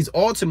 And so he's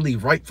ultimately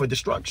ripe for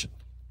destruction.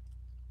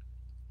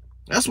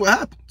 That's what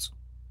happens.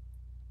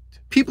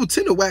 People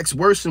tend to wax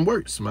worse and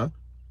worse, man.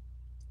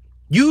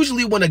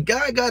 Usually when a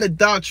guy got a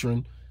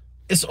doctrine,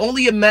 it's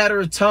only a matter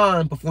of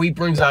time before he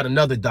brings out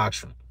another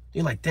doctrine.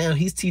 You're like, damn,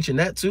 he's teaching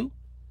that too?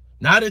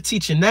 Now they're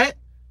teaching that?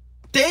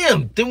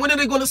 Damn, then when are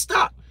they going to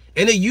stop?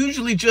 And it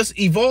usually just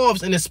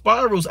evolves and it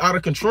spirals out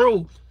of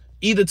control,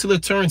 either till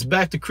it turns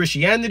back to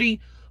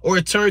Christianity or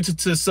it turns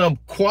into some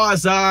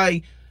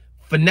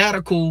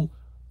quasi-fanatical,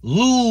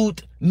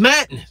 lewd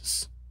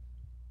madness.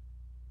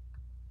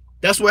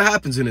 That's what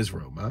happens in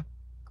Israel, man.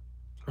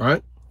 All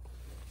right?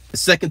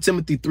 2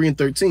 Timothy 3 and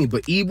 13.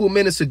 But evil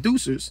men and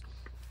seducers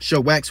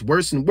shall wax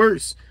worse and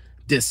worse,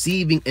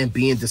 deceiving and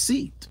being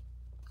deceived.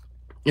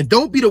 And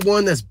don't be the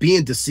one that's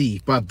being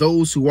deceived by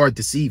those who are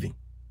deceiving.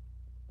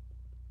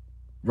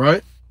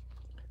 Right?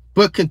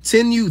 But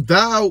continue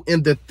thou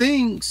in the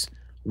things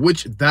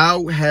which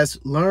thou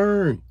hast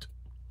learned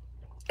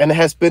and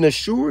hast been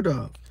assured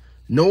of,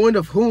 knowing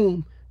of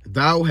whom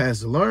thou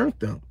hast learned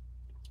them.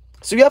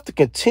 So you have to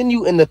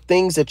continue in the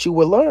things that you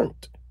were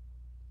learned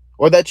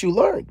or that you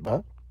learned,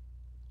 man.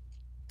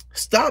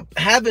 Stop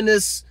having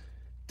this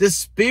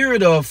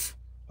spirit of,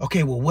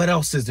 okay, well, what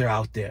else is there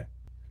out there?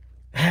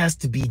 It has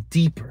to be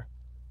deeper.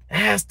 It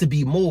has to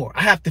be more.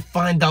 I have to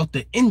find out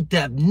the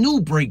in-depth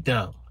new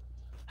breakdown.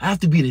 I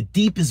have to be the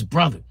deepest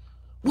brother.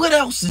 What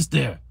else is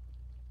there?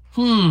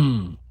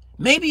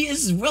 Maybe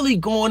it's really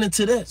going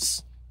into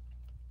this.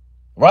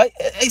 Right?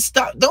 Hey,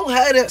 stop. Don't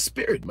have that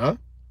spirit, man.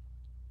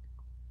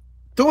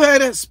 Don't have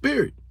that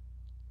spirit.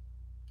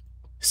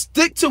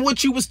 Stick to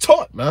what you was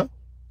taught, man.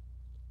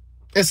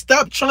 And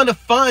stop trying to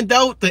find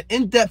out the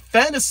in-depth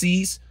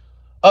fantasies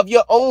of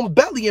your own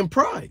belly and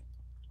pride.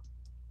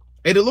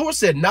 And the Lord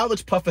said,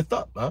 knowledge puffeth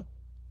up, man.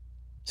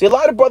 See, a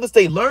lot of brothers,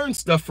 they learn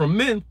stuff from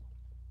men,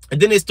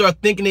 and then they start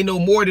thinking they know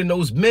more than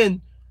those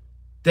men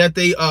that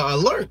they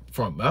learned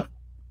from, man.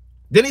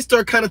 Then they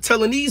start kind of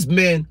telling these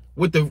men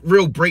what the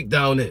real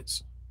breakdown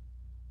is.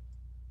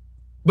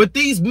 But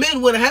these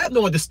men wouldn't have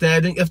no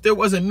understanding if there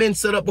wasn't men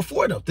set up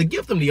before them to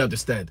give them the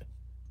understanding.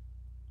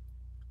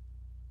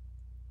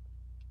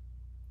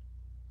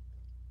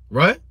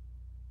 Right?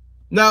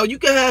 Now, you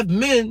can have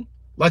men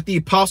like the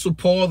Apostle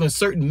Paul and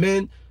certain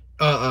men.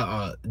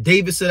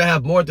 David said, I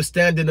have more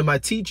understanding than my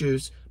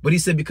teachers, but he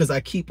said, because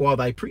I keep all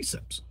thy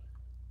precepts.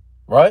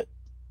 Right?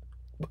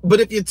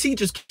 But if your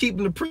teacher's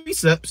keeping the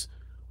precepts,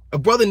 a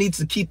brother needs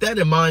to keep that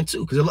in mind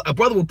too, because a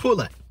brother will pull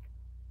that.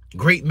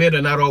 Great men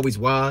are not always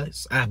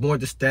wise. I have more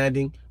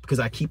understanding because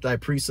I keep thy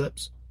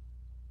precepts.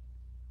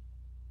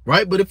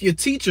 right? But if your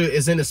teacher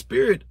is in the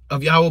spirit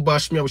of Yahweh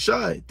Bashmi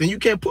Yahushai, then you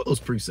can't put those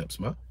precepts,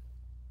 man.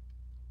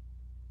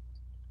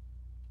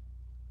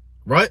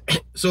 Right?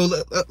 So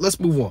let's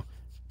move on.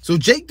 So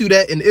Jake do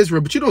that in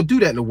Israel, but you don't do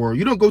that in the world.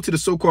 You don't go to the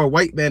so-called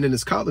white man in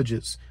his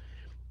colleges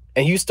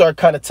and you start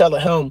kind of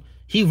telling him,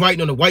 he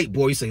writing on the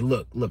whiteboard, you say,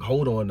 look,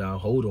 hold on now,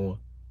 hold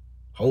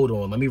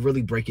on. Let me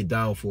really break it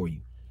down for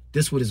you.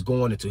 This what it's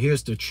going into.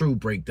 Here's the true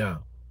breakdown.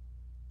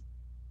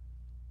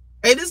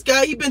 Hey, this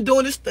guy, he been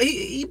doing this,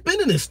 he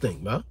been in this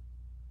thing, man.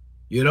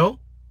 You know?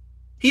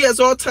 He has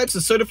all types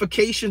of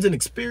certifications and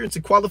experience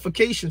and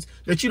qualifications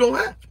that you don't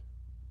have.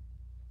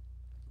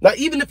 Now,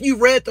 even if you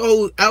read the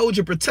whole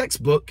algebra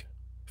textbook,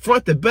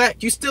 front to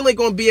back, you still ain't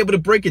going to be able to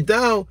break it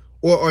down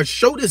or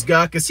show this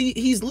guy because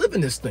he's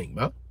living this thing,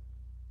 man.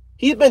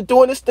 He's been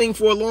doing this thing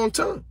for a long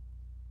time.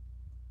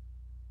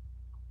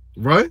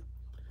 Right?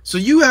 So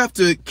you have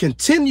to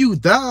continue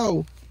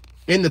thou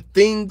in the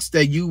things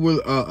that you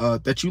were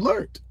that you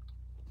learned.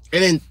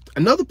 And then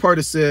another part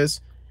it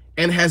says,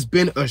 and has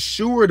been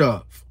assured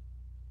of,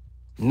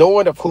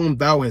 knowing of whom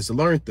thou hast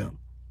learned them.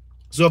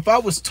 So if I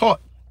was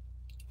taught,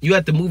 you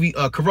had the movie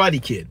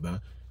Karate Kid, man.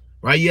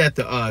 Right? You had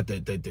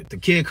the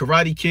kid,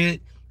 Karate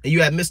Kid, and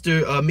you had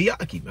Mr.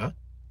 Miyagi, man.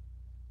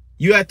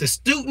 You had the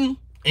student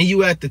and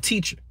you had the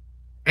teacher.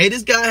 Hey,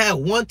 this guy had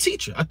one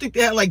teacher. I think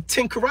they had like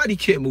 10 Karate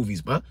Kid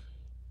movies, man.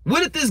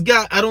 When did this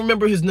guy, I don't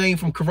remember his name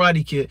from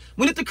Karate Kid,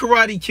 when did the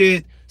Karate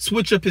Kid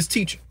switch up his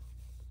teacher?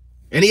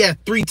 And he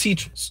had 3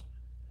 teachers.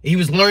 He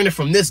was learning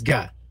from this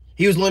guy.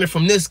 He was learning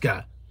from this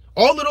guy.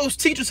 All of those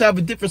teachers have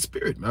a different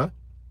spirit, man.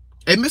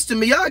 And Mr.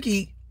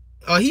 Miyagi,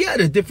 he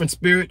had a different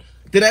spirit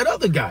than that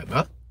other guy,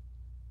 man.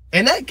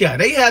 And that guy,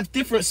 they have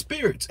different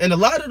spirits. And a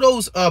lot of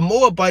those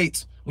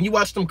Moabites, when you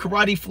watch them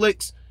karate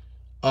flicks,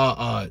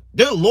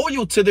 they're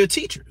loyal to their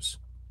teachers.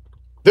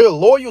 They're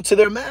loyal to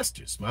their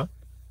masters, man.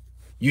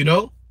 You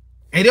know?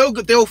 And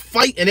they'll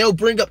fight and they'll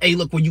bring up, hey,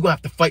 look, well, you're going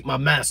to have to fight my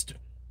master.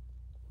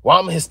 Well,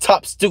 I'm his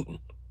top student.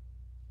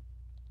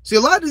 See,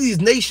 a lot of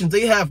these nations,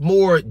 they have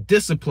more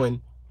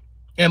discipline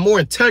and more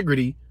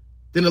integrity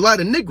than a lot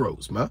of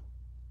Negroes, man.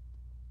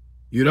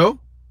 You know?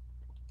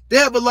 They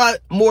have a lot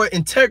more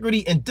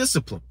integrity and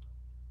discipline.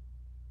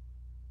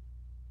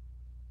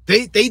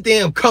 They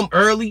damn come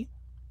early.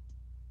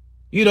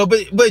 You know,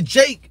 but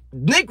Jake,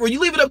 Negro, you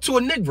leave it up to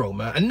a Negro,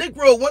 man. A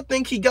Negro, one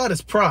thing he got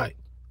is pride.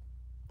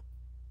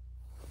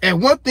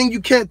 And one thing you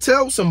can't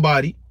tell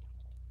somebody,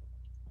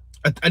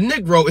 a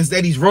Negro, is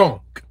that he's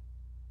wrong.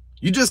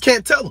 You just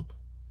can't tell him.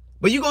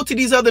 But you go to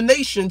these other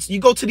nations, you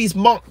go to these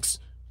monks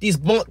in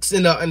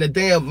the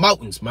damn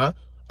mountains, man,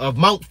 of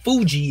Mount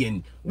Fuji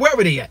and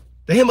wherever they at,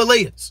 the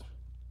Himalayas.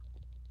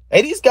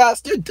 Hey, these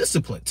guys, they're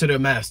disciplined to their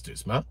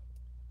masters, man.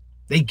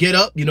 They get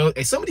up, you know,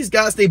 and some of these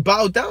guys, they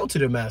bow down to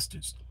their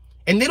masters.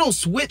 And they don't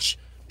switch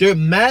their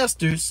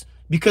masters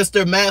because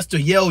their master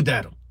yelled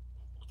at them.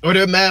 Or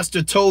their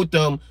master told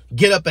them,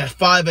 get up at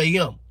 5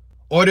 a.m.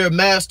 Or their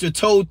master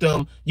told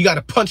them, you got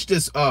to punch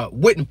this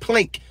wooden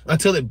plank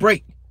until it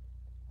break.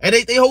 And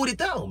they hold it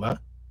down, man.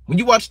 When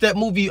you watch that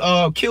movie,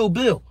 Kill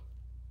Bill,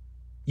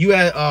 you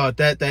had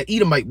that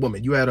Edomite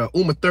woman. You had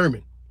Uma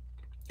Thurman.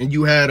 And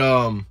you had,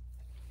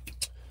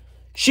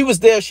 she was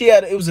there.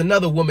 It was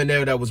another woman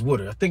there that was with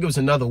her. I think it was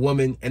another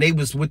woman. And they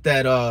was with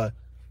that,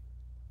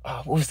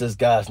 what was this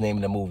guy's name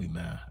in the movie,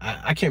 man?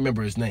 I can't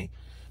remember his name.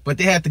 But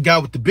they had the guy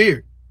with the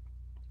beard.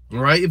 All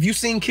right? If you've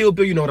seen Kill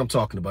Bill, you know what I'm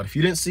talking about. If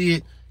you didn't see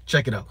it,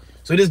 check it out.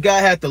 So this guy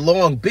had the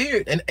long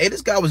beard, and hey,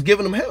 this guy was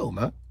giving him hell,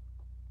 man.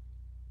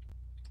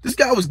 This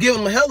guy was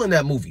giving him hell in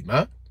that movie,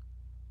 man.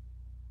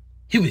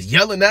 He was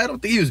yelling at him.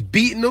 He was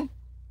beating him.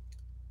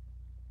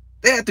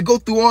 They had to go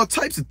through all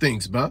types of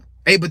things, man.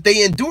 Hey, but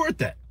they endured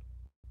that.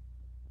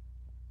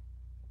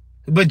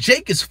 But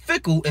Jake is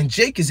fickle, and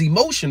Jake is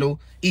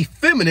emotional,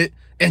 effeminate,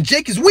 and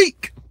Jake is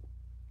weak.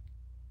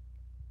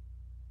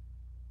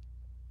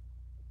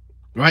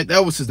 Right?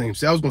 That was his name.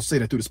 See, I was going to say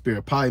that through the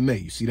spirit.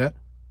 Hymenaeus. You see that?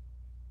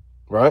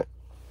 Right?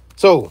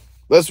 So,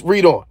 let's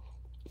read on.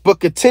 But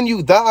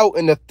continue thou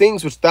in the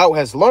things which thou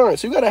hast learned.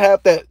 So, you got to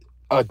have that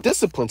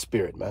discipline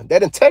spirit, man.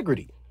 That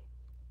integrity.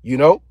 You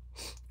know?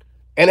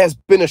 And has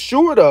been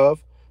assured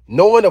of,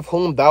 knowing of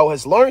whom thou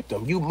hast learned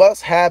them. You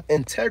must have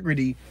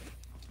integrity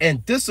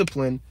and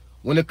discipline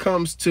when it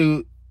comes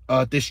to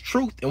this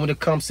truth and when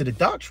it comes to the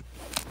doctrine.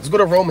 Let's go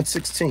to Romans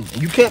 16.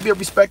 And you can't be a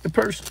respected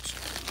person.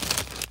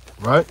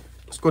 Right?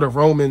 Let's go to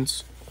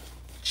Romans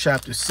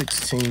chapter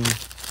 16.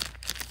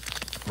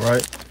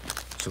 Right?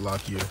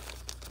 Salakia.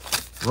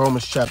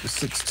 Romans chapter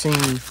 16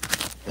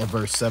 and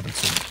verse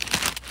 17.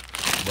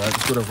 Right?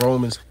 Let's go to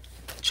Romans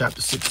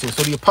chapter 16.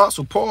 So the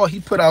Apostle Paul, he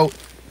put out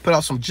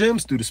some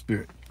gems through the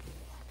Spirit.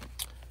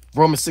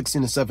 Romans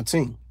 16 and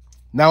 17.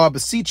 Now I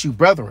beseech you,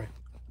 brethren,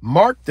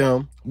 mark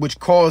them which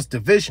cause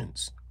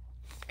divisions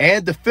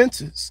and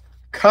offenses,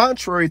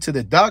 contrary to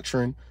the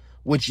doctrine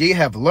which ye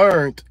have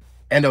learned,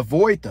 and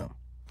avoid them.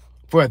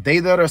 For they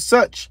that are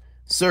such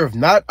serve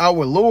not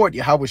our Lord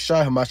Yahweh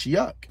Shai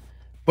HaMashiach,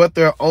 but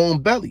their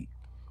own belly,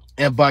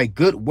 and by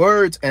good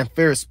words and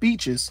fair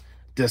speeches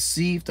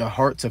deceive the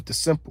hearts of the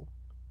simple.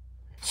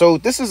 So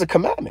this is a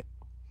commandment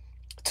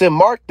to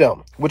mark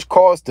them, which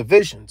cause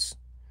divisions.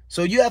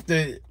 So you have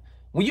to,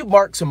 when you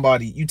mark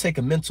somebody, you take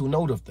a mental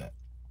note of that.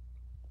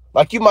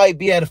 Like you might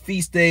be at a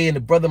feast day and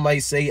the brother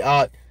might say,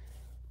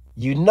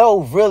 you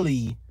know,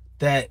 really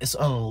that it's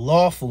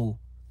unlawful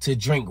to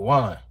drink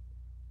wine,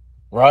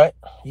 right?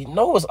 You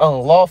know it's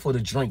unlawful to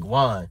drink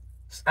wine.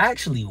 It's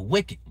actually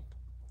wicked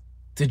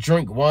to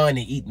drink wine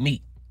and eat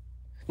meat.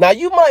 Now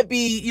you might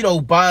be, you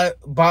know,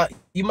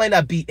 you might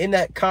not be in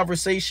that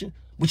conversation,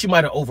 but you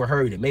might have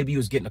overheard it. Maybe you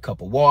was getting a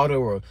cup of water,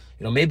 or,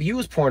 you know, maybe you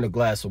was pouring a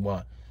glass of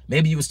wine.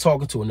 Maybe you was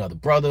talking to another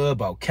brother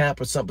about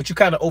camp or something, but you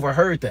kind of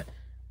overheard that.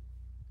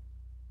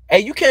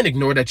 Hey, you can't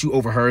ignore that you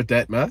overheard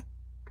that, man.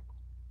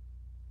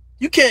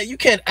 You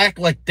can't act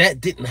like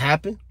that didn't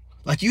happen.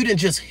 Like you didn't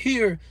just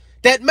hear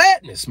that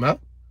madness, man.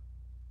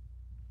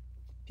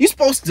 You're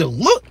supposed to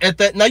look at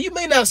that. Now, you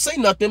may not say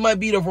nothing. It might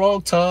be the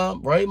wrong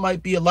time, right? It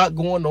might be a lot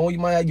going on. You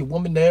might have your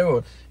woman there,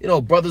 or, you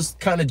know, brothers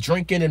kind of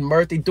drinking and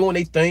mirth. They doing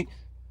their thing.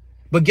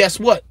 But guess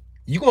what?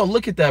 You're going to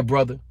look at that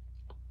brother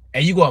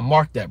and you're going to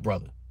mark that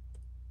brother.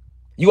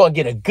 You're going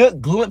to get a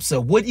good glimpse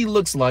of what he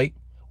looks like,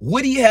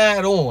 what he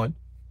had on,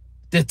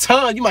 the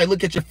time. You might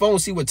look at your phone,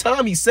 see what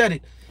time he said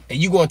it, and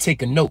you're going to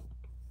take a note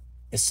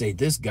and say,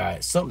 this guy,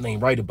 something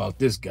ain't right about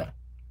this guy.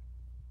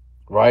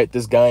 Right?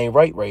 This guy ain't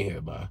right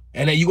here, man.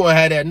 And then you're going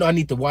to have that, no, I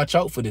need to watch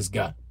out for this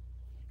guy.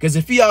 Because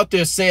if he out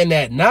there saying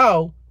that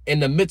now, in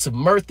the midst of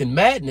mirth and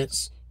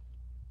madness,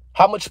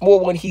 how much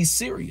more when he's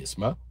serious,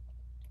 man?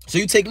 So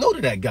you take note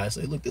of that guy.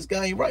 Say, look, this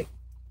guy ain't right.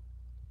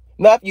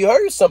 Now, if you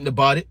heard something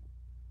about it,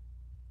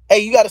 hey,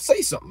 you got to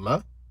say something,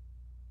 man.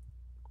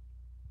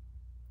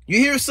 You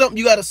hear something,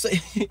 you got to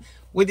say,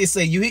 what they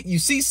say, you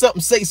see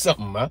something, say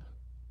something, man.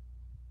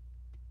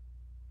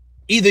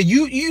 Either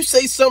you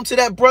say something to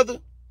that brother,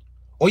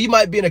 or you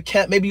might be in a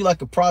camp, maybe you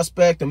like a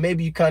prospect, or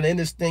maybe you kind of in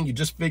this thing, you're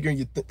just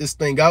figuring this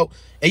thing out,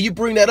 and you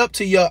bring that up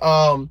to your,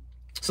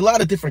 it's a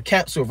lot of different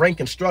camps of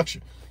rank and structure.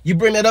 You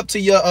bring that up to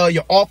your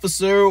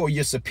officer or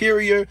your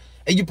superior,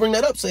 and you bring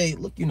that up, say,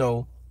 look, you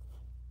know,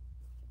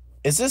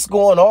 is this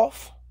going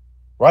off,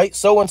 right?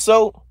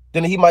 So-and-so.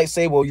 Then he might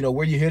say, well, you know,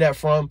 where you hear that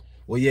from?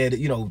 Well, yeah,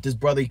 you know, this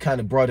brother, he kind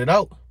of brought it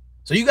out.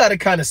 So you got to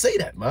kind of say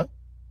that, man.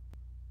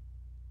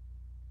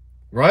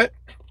 Right?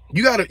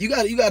 You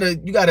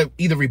gotta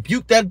either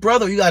rebuke that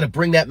brother, or you gotta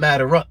bring that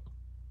matter up.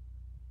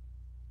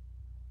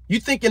 You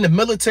think in the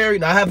military,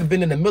 now I haven't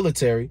been in the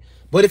military,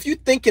 but if you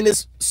think in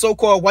this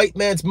so-called white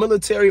man's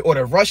military, or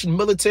the Russian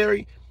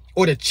military,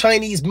 or the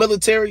Chinese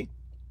military,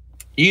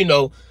 you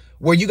know,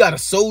 where you got a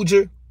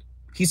soldier,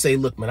 he say,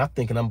 look, man, I'm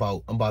thinking I'm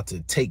about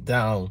to take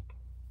down,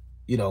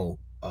 you know,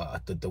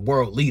 the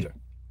world leader,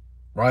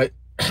 right?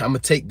 I'm gonna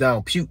take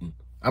down Putin.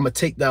 I'm going to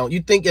take down.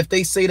 You think if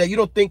they say that, you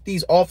don't think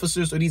these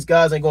officers or these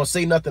guys ain't going to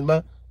say nothing,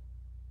 man?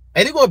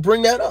 And they're going to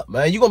bring that up,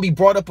 man. You're going to be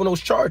brought up on those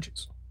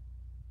charges.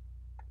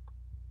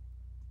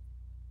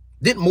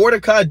 Didn't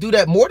Mordecai do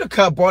that?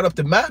 Mordecai brought up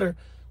the matter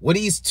when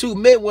these two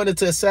men wanted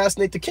to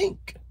assassinate the king.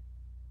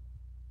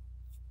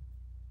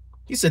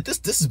 He said,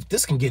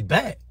 this can get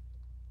bad.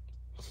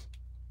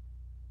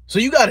 So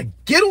you got to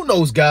get on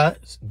those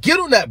guys.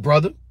 Get on that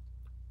brother.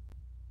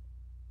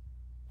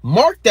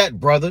 Mark that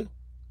brother.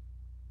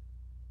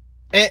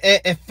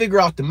 And figure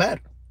out the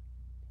matter,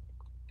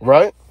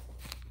 right?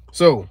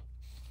 So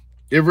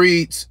it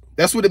reads,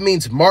 that's what it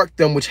means, mark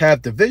them which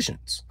have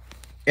divisions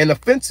and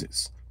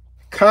offenses,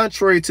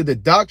 contrary to the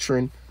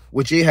doctrine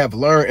which ye have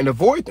learned, and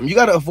avoid them. You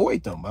got to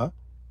avoid them, huh?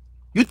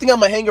 You think I'm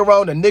going to hang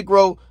around a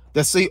Negro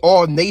that say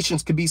all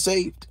nations could be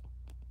saved?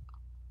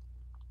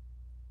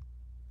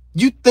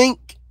 You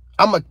think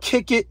I'm going to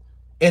kick it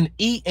and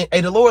eat?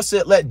 And the Lord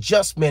said, let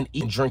just men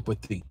eat and drink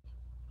with thee.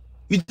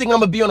 You think I'm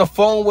going to be on the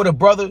phone with a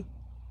brother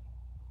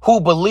who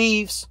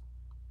believes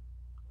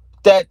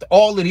that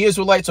all of the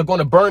Israelites are going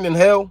to burn in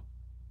hell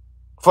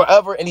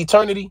forever in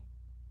eternity?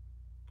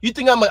 You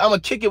think I'm going to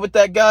kick it with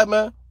that guy,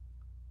 man?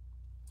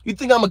 You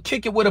think I'm going to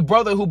kick it with a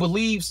brother who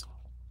believes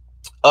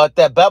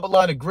that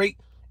Babylon the Great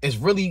is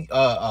really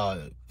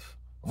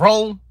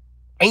Rome,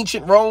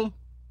 ancient Rome?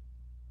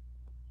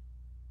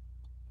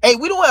 Hey,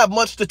 we don't have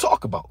much to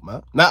talk about,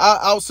 man. Now,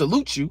 I'll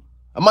salute you.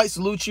 I might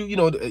salute you,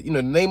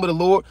 the name of the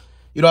Lord.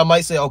 You know, I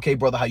might say, okay,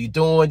 brother, how you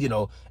doing? You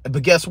know,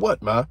 but guess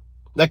what, man?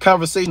 That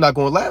conversation not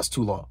going to last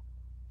too long.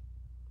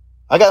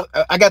 I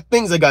got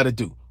things I got to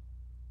do.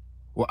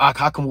 Well,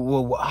 how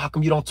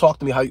come you don't talk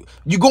to me?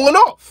 You going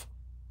off?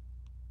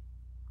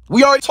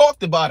 We already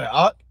talked about it,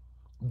 Ak.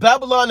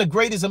 Babylon the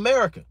Great is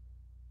America.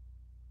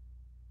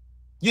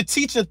 You're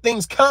teaching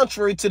things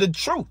contrary to the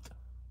truth.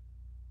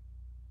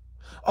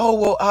 Oh,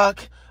 well,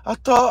 Ak, I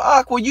thought,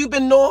 Ak, well, you've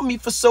been knowing me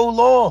for so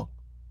long.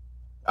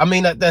 I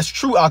mean, that's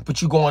true, Ak,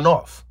 but you going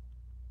off.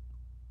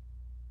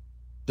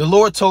 The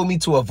Lord told me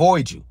to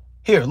avoid you.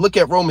 Here, look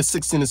at Romans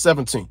 16 and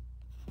 17.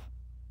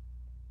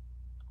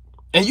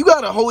 And you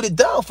got to hold it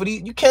down for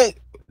these. You can't,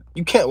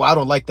 well, I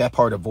don't like that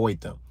part, avoid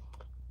them.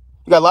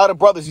 You got a lot of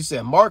brothers, you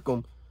said mark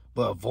them,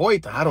 but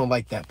avoid them. I don't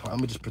like that part. I'm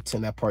going to just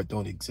pretend that part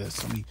don't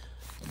exist. Let me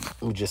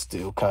just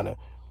still kind of,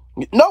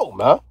 no,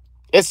 man.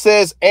 It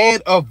says,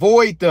 and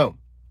avoid them.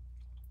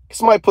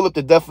 Somebody pull up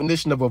the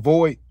definition of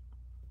avoid.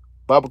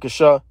 Baba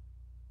Kasha.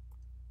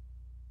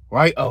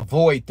 Right?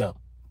 Avoid them.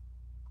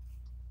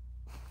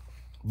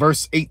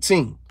 Verse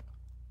 18.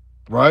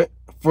 Right?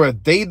 For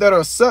they that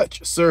are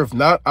such serve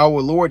not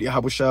our Lord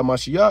Yahushua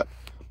Mashiach,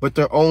 but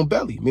their own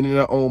belly, meaning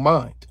their own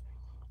mind.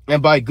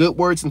 And by good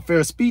words and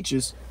fair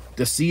speeches,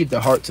 deceive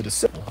the hearts of the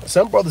simple.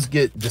 Some brothers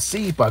get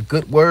deceived by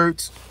good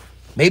words,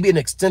 maybe an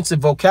extensive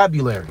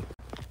vocabulary.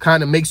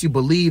 Kind of makes you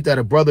believe that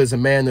a brother is a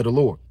man of the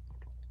Lord.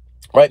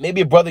 Right?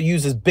 Maybe a brother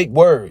uses big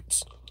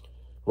words.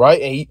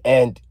 Right?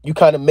 And you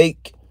kind of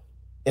make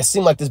it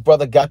seem like this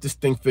brother got this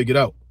thing figured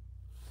out.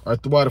 All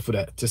right, the water for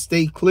that. To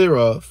stay clear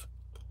of.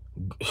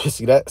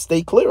 See that?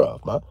 Stay clear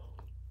of, man.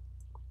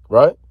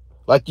 Right?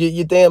 Like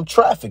your damn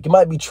traffic. It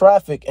might be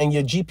traffic and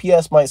your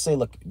GPS might say,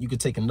 look, you could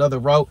take another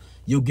route.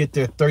 You'll get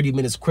there 30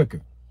 minutes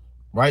quicker.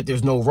 Right?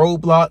 There's no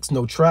roadblocks,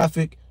 no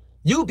traffic.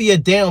 You'll be a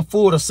damn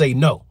fool to say,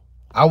 no,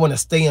 I want to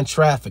stay in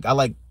traffic. I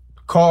like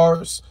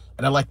cars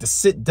and I like to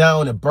sit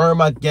down and burn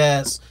my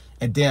gas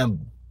and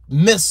damn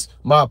miss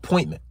my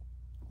appointment.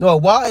 No, a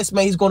wise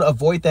man, he's going to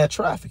avoid that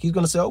traffic. He's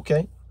going to say,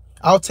 okay,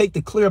 I'll take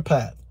the clear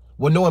path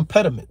with no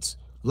impediments,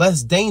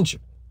 less danger,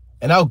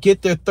 and I'll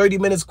get there 30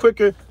 minutes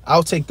quicker.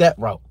 I'll take that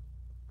route.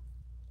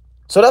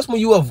 So that's when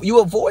you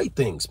avoid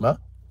things, man.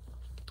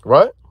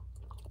 Right?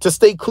 To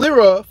stay clear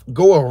of,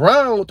 go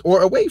around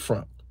or away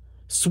from.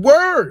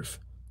 Swerve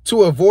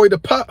to avoid a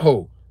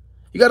pothole.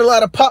 You got a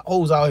lot of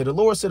potholes out here. The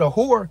Lord said a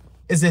whore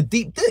is a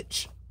deep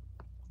ditch,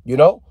 you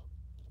know,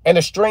 and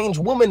a strange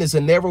woman is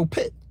a narrow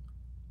pit.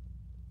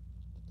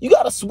 You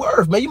got to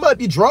swerve, man. You might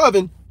be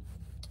driving,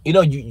 you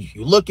know,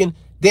 you looking,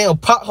 damn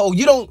pothole.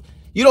 You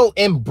don't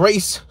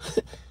embrace.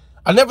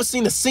 I never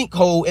seen a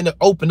sinkhole and it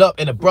open up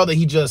and a brother,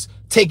 he just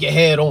take it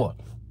head on.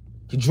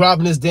 He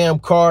driving his damn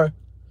car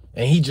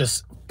and he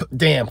just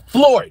damn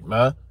floor it,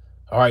 man.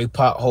 All right,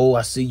 pothole,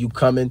 I see you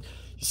coming.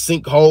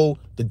 Sinkhole,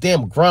 the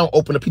damn ground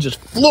open up. He just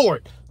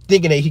floored,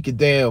 thinking that he could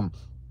damn,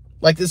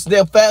 like this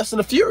damn Fast and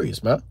the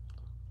Furious, man.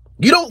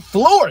 You don't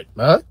floor it,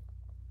 man.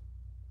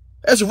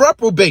 That's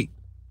reprobate.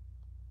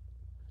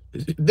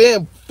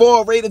 Damn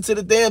fall right into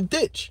the damn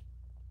ditch.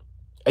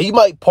 And you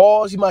might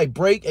pause, you might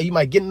brake, and you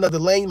might get another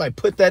lane, you might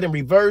put that in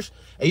reverse,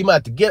 and you might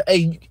have to get,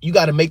 hey, you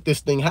got to make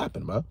this thing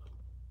happen, man.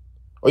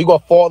 Or you're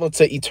going to fall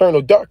into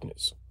eternal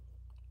darkness.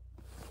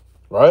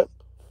 Right?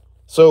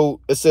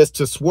 So it says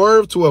to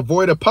swerve to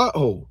avoid a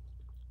pothole,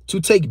 to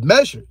take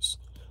measures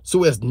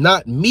so as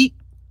not meet.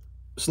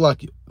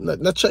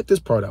 Now check this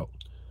part out.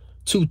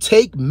 To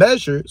take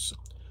measures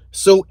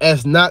so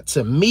as not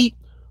to meet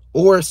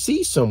or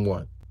see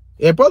someone.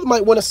 Yeah, brother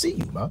might want to see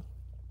you, man.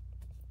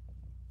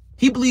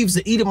 He believes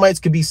the Edomites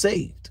could be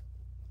saved.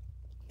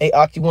 Hey,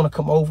 Ak, you want to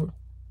come over?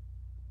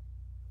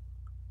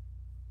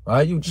 All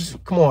right, you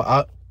just come on,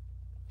 Ak.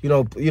 You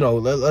know,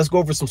 let's go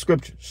over some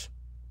scriptures.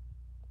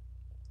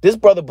 This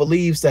brother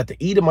believes that the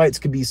Edomites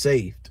could be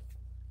saved,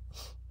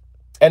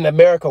 and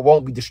America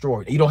won't be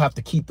destroyed. You don't have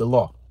to keep the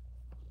law.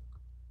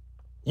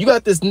 You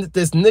got this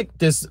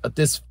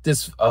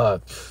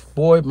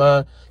boy,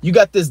 man. You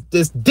got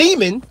this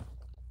demon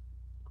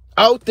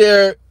out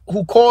there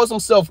who calls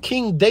himself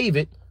King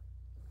David,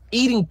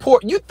 eating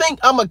pork. You think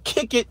I'm gonna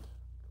kick it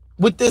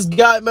with this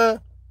guy, man,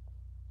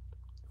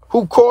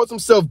 who calls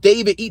himself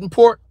David, eating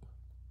pork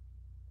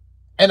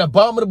and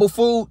abominable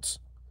foods,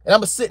 and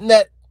I'm gonna sit in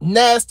that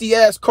nasty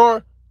ass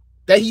car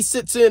that he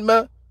sits in,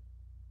 man,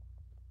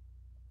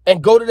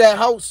 and go to that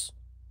house?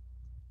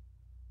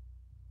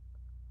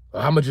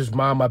 I'm gonna just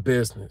mind my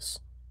business.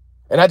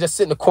 And I just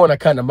sit in the corner,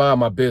 kind of mind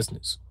my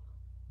business.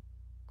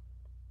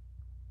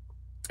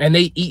 And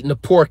they eating the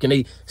pork and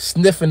they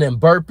sniffing and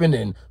burping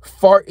and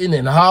farting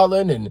and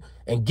hollering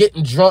and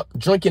getting drunk,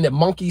 drinking it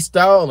monkey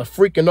style and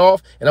freaking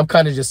off. And I'm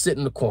kind of just sitting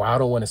in the corner. I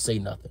don't want to say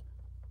nothing.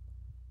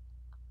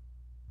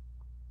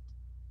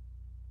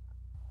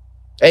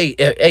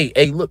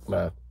 Hey, look,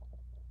 man.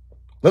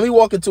 Let me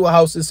walk into a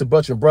house. It's a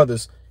bunch of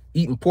brothers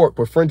eating pork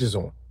with fringes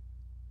on.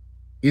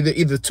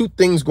 Either two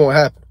things going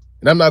to happen.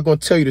 And I'm not going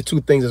to tell you the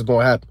two things that's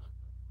going to happen.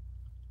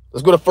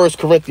 Let's go to 1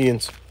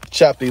 Corinthians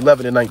chapter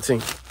 11 and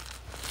 19.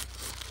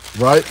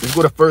 Right? Let's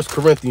go to 1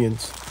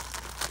 Corinthians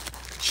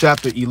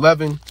chapter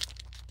 11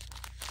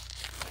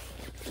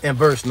 and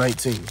verse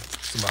 19.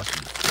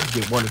 Let's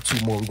get one or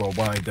two more. We're going to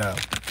wind down.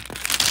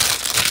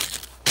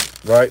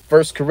 Right?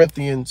 1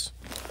 Corinthians.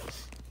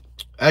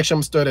 Actually, I'm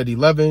going to start at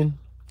 11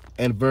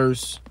 and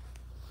verse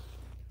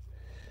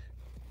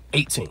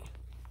 18.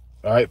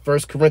 All right? 1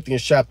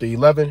 Corinthians chapter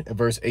 11 and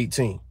verse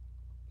 18.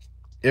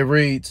 It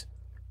reads,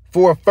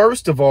 for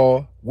first of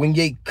all, when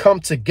ye come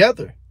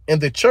together in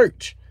the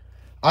church,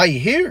 I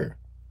hear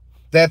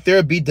that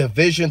there be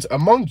divisions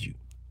among you.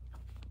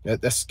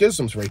 That's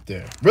schisms right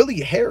there. Really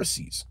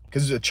heresies.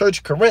 Because the church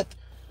of Corinth,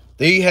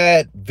 they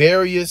had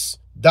various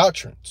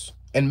doctrines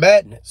and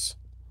madness.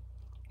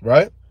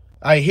 Right?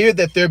 I hear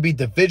that there be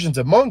divisions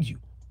among you.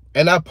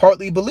 And I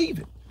partly believe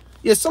it.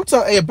 Yeah,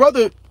 sometimes a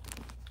brother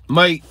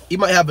might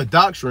have a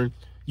doctrine.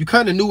 You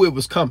kind of knew it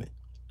was coming.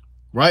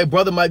 Right?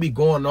 Brother might be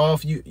going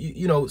off.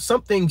 You know,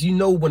 some things you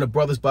know when a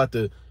brother's about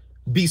to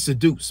be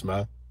seduced,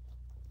 man.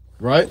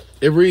 right?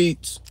 It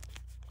reads,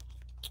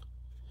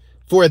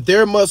 for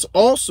there must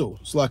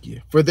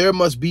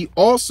be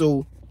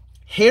also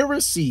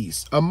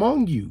heresies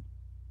among you,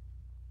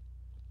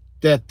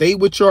 that they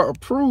which are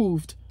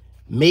approved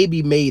may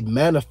be made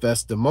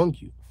manifest among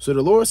you. So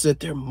the Lord said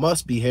there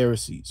must be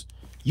heresies.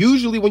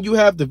 Usually when you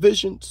have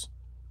divisions,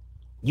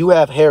 you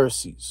have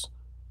heresies.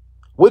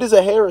 What is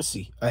a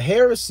heresy? A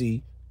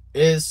heresy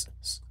is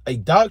a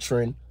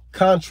doctrine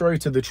contrary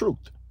to the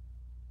truth,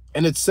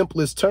 in its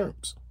simplest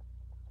terms.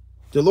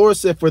 The Lord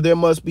said, for there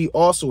must be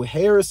also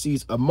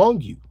heresies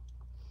among you,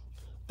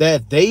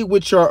 that they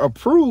which are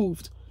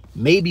approved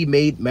may be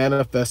made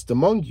manifest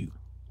among you.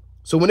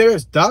 So when there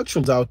is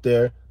doctrines out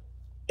there,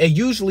 it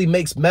usually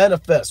makes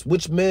manifest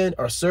which men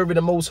are serving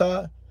the Most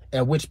High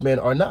and which men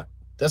are not.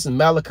 That's in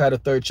Malachi, the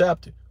 3rd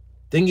chapter.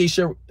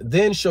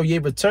 Then shall ye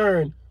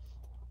return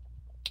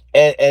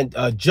and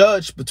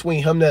judge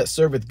between him that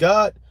serveth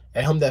God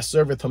and him that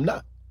serveth him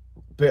not.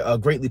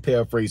 Greatly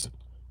paraphrasing.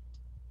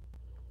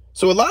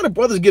 So a lot of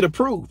brothers get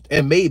approved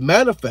and made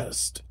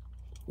manifest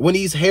when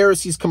these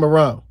heresies come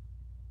around,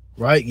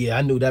 right? Yeah,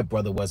 I knew that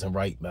brother wasn't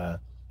right, man.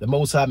 The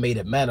Most High made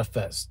it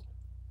manifest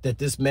that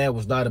this man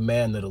was not a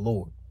man of the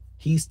Lord.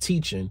 He's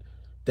teaching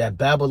that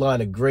Babylon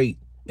the Great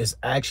is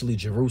actually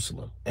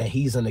Jerusalem, and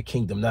he's in the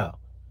kingdom now.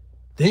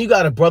 Then you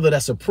got a brother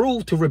that's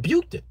approved to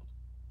rebuke it.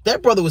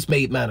 That brother was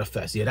made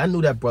manifest. Yeah, I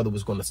knew that brother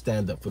was going to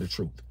stand up for the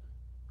truth.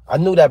 I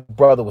knew that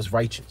brother was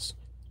righteous.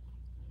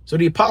 So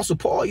the Apostle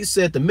Paul, he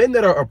said, the men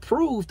that are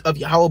approved of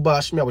Yahweh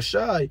Ba'ashem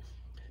Yahushai,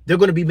 they're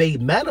going to be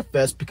made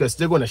manifest because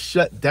they're going to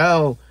shut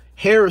down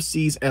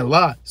heresies and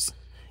lies.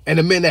 And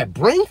the men that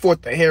bring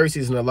forth the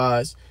heresies and the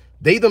lies,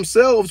 they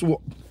themselves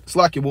will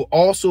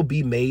also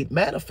be made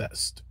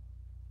manifest.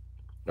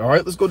 All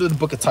right, let's go to the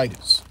book of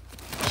Titus,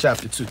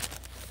 chapter 2.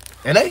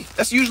 And hey,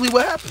 that's usually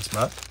what happens,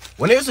 man.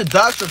 When there's a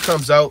doctrine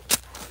comes out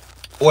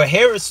or a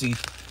heresy,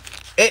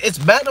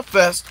 it's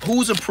manifest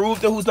who's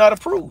approved and who's not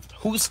approved,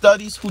 who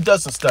studies, who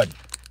doesn't study,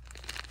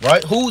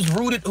 right? Who's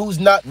rooted, who's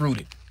not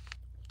rooted,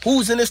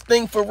 who's in this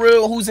thing for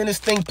real, who's in this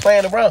thing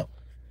playing around.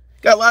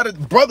 Got a lot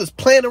of brothers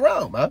playing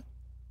around, man.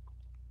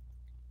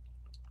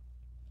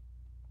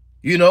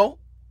 You know,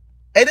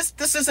 and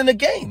this isn't a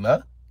game,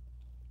 man.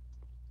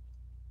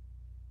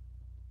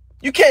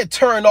 You can't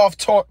turn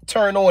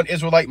on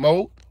Israelite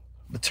mode,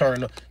 but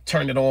turn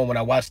it on when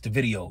I watch the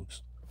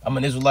videos. I'm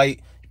an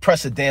Israelite.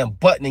 Press a damn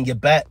button in your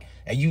back,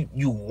 and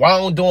you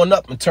wound on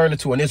up and turn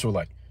into an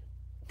Israelite.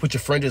 Put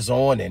your fringes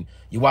on, and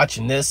you're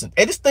watching this, and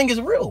this thing is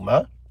real,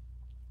 man.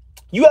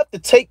 You have to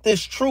take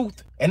this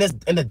truth and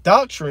the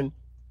doctrine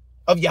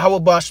of Yahweh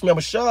Ba'ashem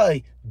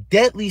Yahushai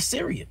deadly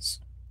serious.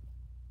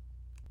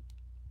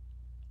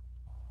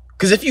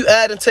 Because if you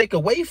add and take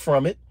away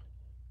from it,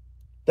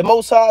 the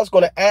Most High is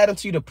going to add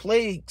unto you the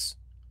plagues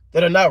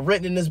that are not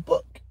written in this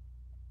book.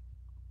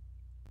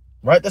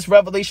 Right? That's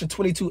Revelation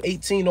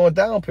 22:18 on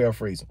down,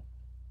 paraphrasing.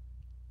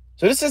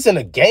 So this isn't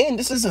a game.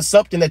 This isn't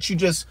something that you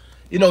just,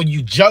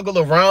 you juggle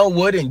around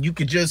with and you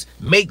could just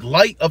make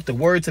light of the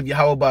words of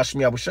Yahweh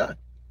Ba'ashem Yahushai.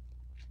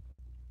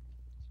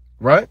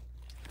 Right?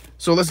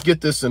 So let's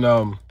get this in,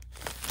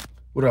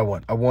 what do I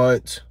want? I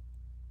want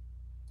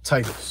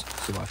Titus.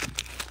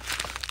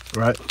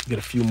 Right? Get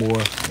a few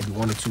more, maybe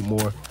one or two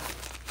more.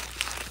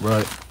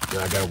 Right?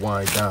 Then I got to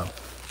wind down.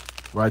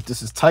 Right?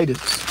 This is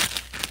Titus,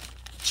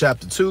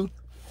 chapter 2.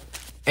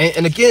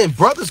 And again,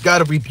 brothers got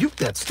to rebuke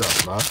that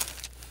stuff, man.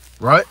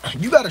 Right?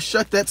 You got to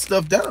shut that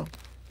stuff down.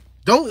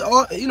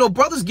 Don't,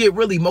 brothers get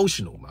really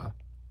emotional, man.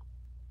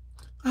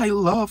 I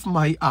love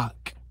my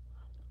Ak.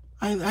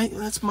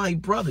 That's my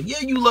brother.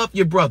 Yeah, you love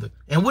your brother.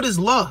 And what is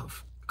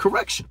love?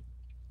 Correction.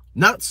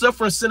 Not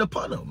suffering sin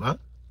upon him, man.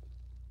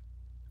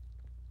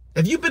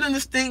 If you've been in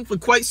this thing for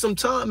quite some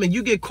time and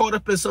you get caught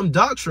up in some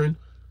doctrine,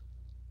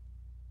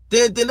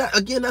 then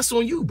again, that's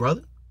on you,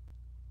 brother.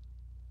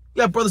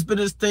 You got brothers been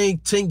in this thing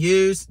 10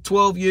 years,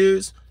 12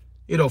 years,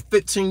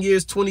 15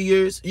 years, 20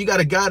 years. You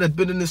got a guy that's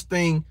been in this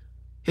thing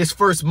his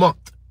first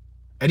month,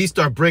 and he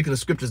start breaking the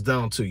scriptures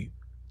down to you,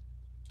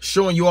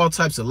 showing you all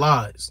types of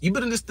lies. You've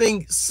been in this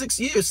thing 6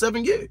 years,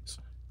 7 years.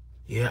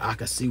 Yeah, I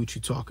can see what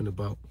you're talking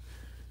about.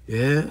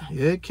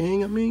 Yeah,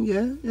 King. I mean,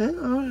 yeah,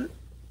 all right.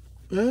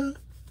 Yeah.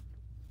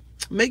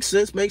 Makes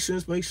sense. Let's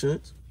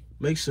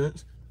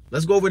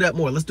go over that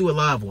more. Let's do a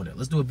live on it.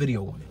 Let's do a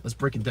video on it. Let's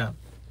break it down.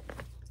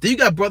 Then you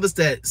got brothers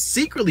that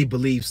secretly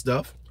believe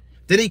stuff.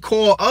 Then they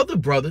call other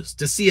brothers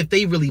to see if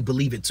they really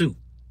believe it too.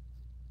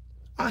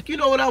 You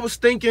know what I was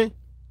thinking?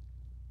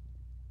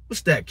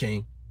 What's that,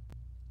 King?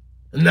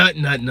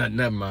 Nothing. No,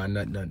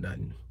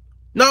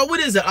 what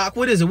is it, Ak?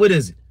 What is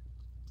it?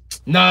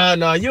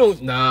 Nah, you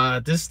don't. Nah,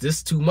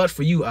 this too much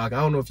for you, Ak.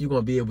 I don't know if you're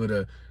gonna be able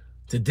to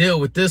deal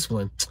with this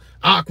one.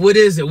 Ak, what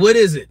is it? All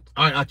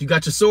right, Ak, you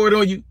got your sword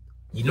on you?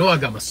 You know I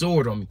got my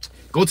sword on me.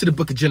 Go to the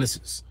book of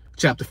Genesis,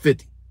 chapter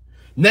 50.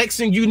 Next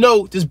thing you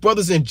know, this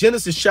brother's in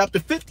Genesis chapter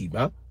 50,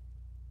 man.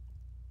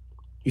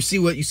 You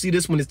see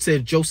this when it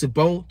said Joseph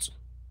Bones?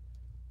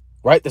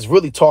 Right? That's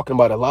really talking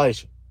about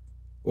Elijah.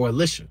 or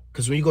Elisha.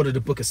 Because when you go to the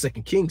book of 2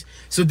 Kings,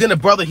 so then the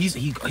brother,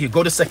 he'll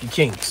go to 2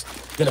 Kings.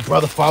 Then the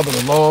brother following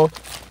along.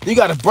 Then you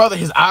got a brother,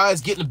 his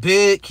eyes getting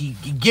big. He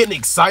getting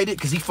excited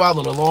because he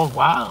following along.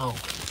 Wow.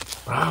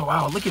 Wow,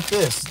 wow, look at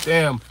this.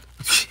 Damn.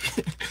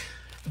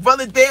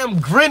 Brother damn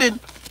grinning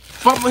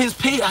from his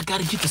pay. I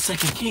gotta get to 2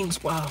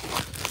 Kings. Wow.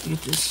 Look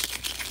at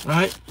this.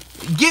 Right?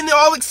 Getting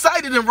all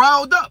excited and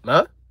riled up,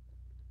 huh?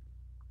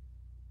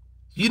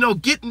 You know,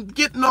 getting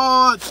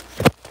all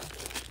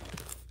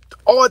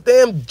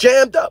damn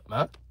jammed up,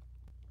 huh?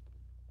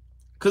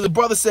 Because the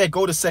brother said,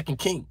 go to 2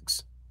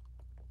 Kings.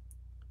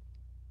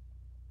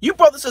 You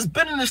brothers has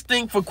been in this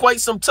thing for quite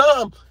some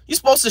time. You're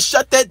supposed to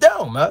shut that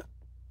down, man.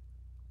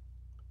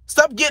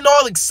 Stop getting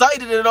all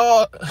excited and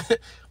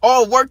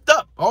all worked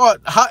up, all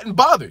hot and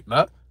bothered,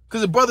 man.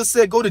 Because the brother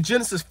said, go to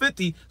Genesis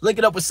 50, link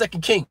it up with 2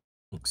 Kings.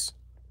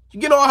 You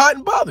get all hot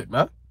and bothered,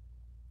 man.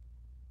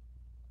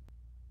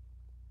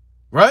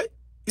 Right?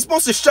 You're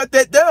supposed to shut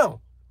that down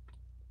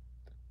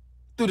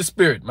through the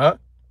spirit, man.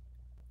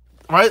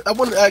 Right? I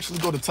want to actually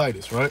go to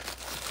Titus, right?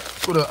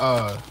 Go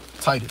to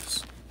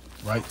Titus,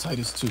 right?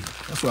 Titus 2.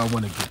 That's what I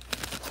want to get.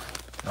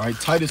 All right,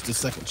 Titus, the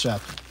 2nd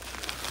chapter.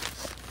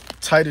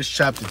 Titus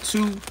chapter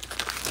 2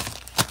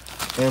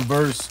 and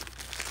verse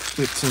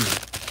 15.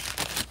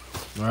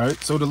 All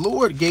right, so the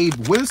Lord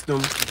gave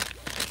wisdom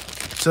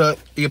to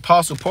the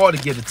Apostle Paul to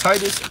give to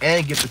Titus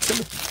and give to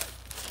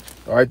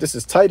Timothy. All right, this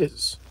is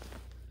Titus.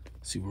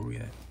 Let's see where we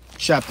at.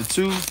 Chapter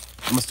 2, I'm going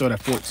to start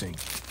at 14. All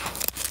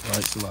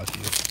right,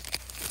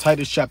 Salakia.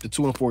 Titus chapter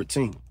 2 and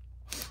 14.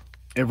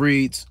 It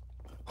reads,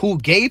 who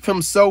gave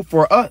himself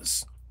for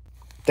us,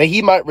 that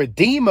he might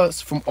redeem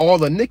us from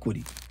all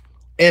iniquity,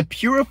 and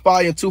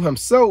purify unto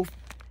himself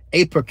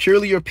a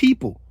peculiar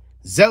people,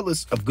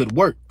 zealous of good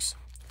works.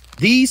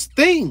 These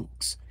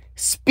things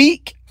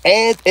speak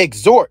and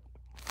exhort,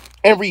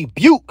 and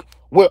rebuke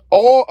with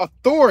all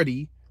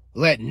authority.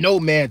 Let no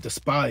man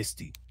despise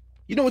thee.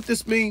 You know what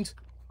this means?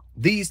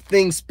 These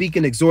things speak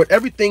and exhort.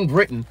 Everything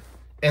written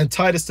in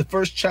Titus, the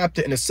 1st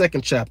chapter and the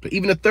 2nd chapter,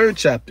 even the 3rd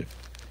chapter.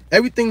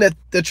 Everything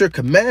that you're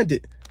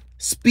commanded,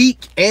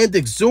 speak and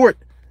exhort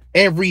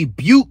and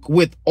rebuke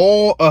with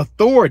all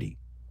authority.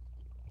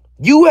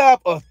 You have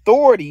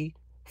authority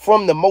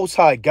from the Most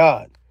High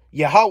God,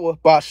 Yahweh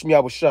Ba'ashem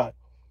Yahushua.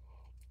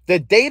 The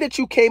day that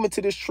you came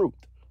into this truth,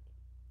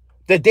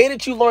 the day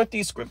that you learned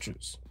these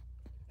scriptures,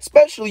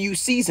 especially you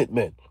seasoned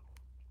men,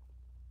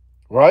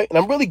 right? And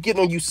I'm really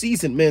getting on you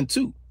seasoned men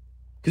too,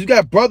 because you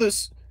got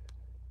brothers.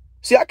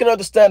 See, I can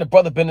understand a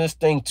brother been in this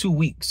thing 2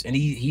 weeks and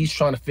he's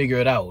trying to figure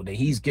it out and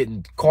he's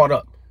getting caught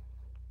up.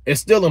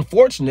 It's still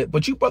unfortunate,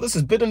 but you brothers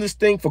has been in this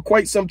thing for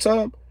quite some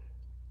time.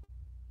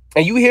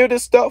 And you hear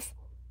this stuff,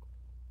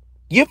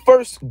 your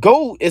first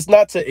goal is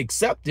not to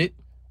accept it,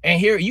 and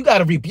here you got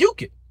to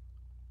rebuke it.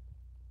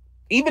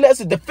 Even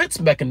as a defense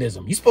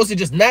mechanism, you're supposed to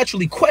just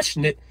naturally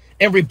question it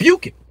and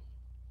rebuke it.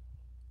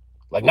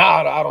 Like,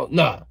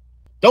 nah.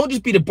 Don't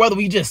just be the brother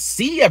where you just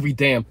see every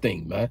damn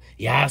thing, man.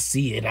 Yeah, I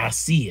see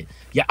it.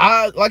 Your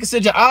eyes, like I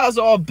said, your eyes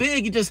are all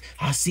big. You just,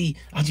 I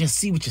just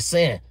see what you're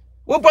saying.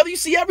 Well, brother, you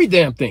see every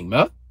damn thing,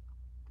 man.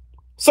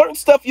 Certain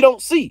stuff you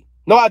don't see.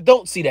 No, I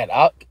don't see that,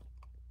 Ak.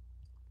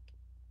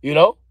 You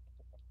know?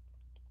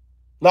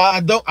 No,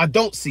 I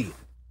don't see it.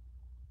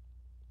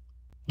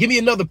 Give me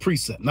another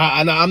precept. No,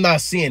 I'm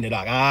not seeing it,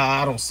 Ak.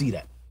 I don't see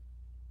that.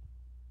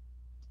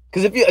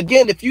 Because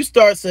if you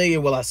start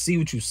saying, well, I see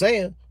what you're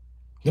saying,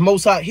 the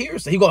Most High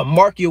hears, he's going to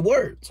mark your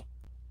words.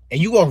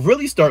 And you're going to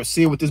really start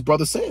seeing what this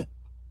brother's saying.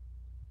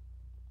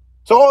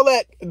 So all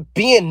that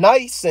being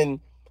nice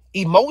and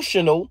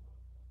emotional,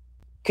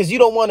 because you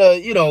don't want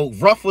to,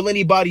 ruffle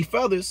anybody's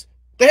feathers,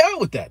 the hell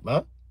with that,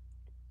 man.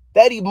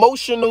 That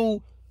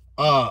emotional,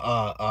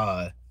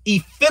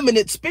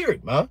 effeminate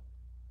spirit, man.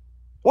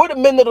 We're the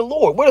men of the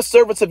Lord. We're the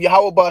servants of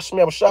Yahweh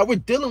Ba'ashem Yahushua. We're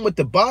dealing with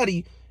the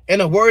body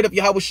and the word of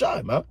Yahweh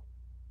Shai, man.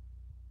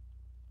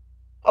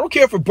 I don't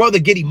care if a brother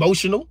get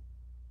emotional.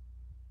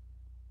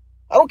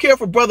 I don't care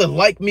if a brother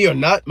like me or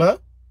not, man.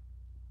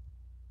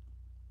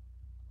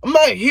 We're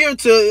not here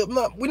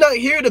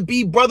to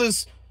be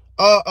brothers,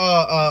 what's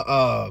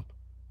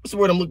the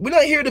word I'm looking? We're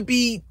not here to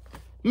be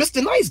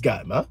Mr. Nice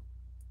Guy, man.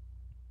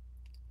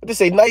 I just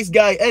say nice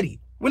guy Eddie.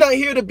 We're not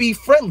here to be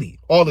friendly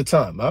all the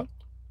time, man.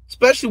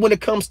 Especially when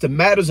it comes to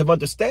matters of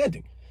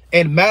understanding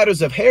and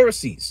matters of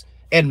heresies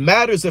and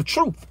matters of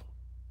truth.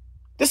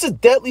 This is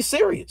deadly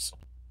serious.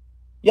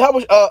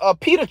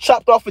 Peter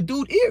chopped off a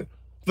dude's ear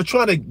for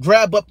trying to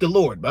grab up the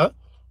Lord, man.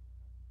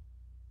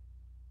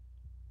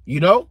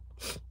 You know?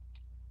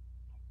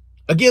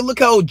 Again, look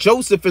how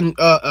Joseph and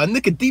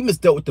Nicodemus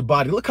dealt with the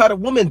body. Look how the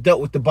woman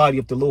dealt with the body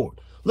of the Lord.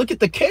 Look at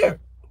the care.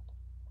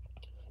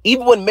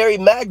 Even when Mary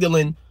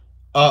Magdalene,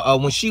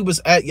 when she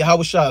was at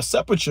Yahweh's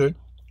sepulture,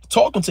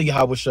 talking to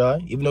Yahweh,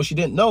 even though she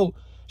didn't know,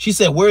 she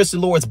said, where's the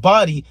Lord's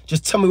body?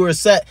 Just tell me where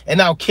it's at,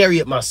 and I'll carry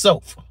it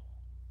myself.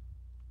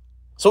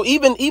 So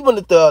even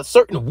if the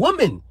certain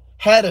woman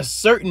had a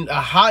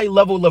high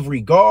level of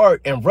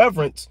regard and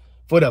reverence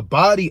for the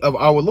body of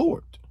our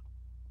Lord.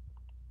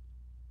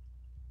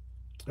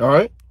 All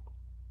right.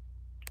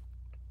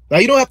 Now,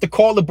 you don't have to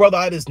call the brother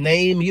out his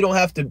name. You don't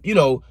have to,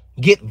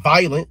 get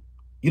violent.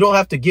 You don't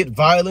have to get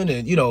violent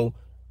and,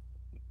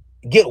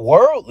 get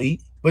worldly,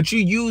 but you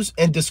use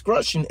in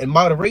discretion and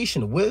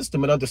moderation,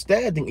 wisdom and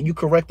understanding, and you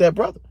correct that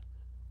brother.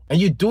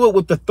 And you do it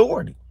with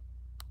authority.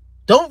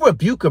 Don't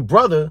rebuke a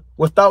brother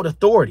without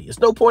authority. There's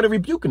no point in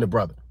rebuking the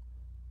brother.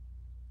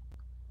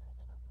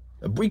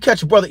 If we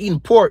catch a brother eating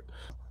pork,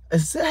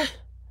 is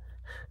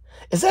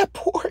that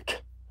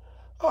pork?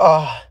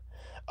 Bro,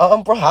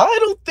 I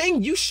don't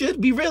think you should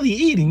be really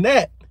eating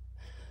that.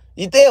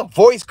 Your damn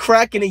voice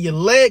cracking and your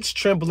legs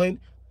trembling.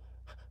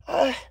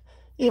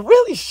 You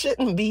really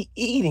shouldn't be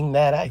eating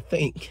that, I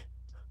think.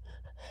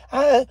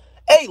 Hey,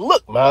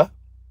 look, man.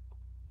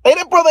 Hey,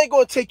 that brother ain't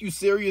gonna take you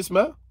serious,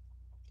 man.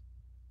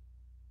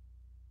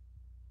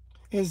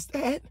 Is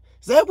that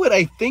what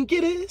I think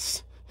it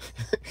is?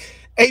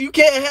 Hey, you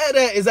can't have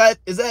that.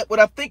 Is that what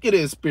I think it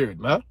is, spirit,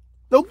 man?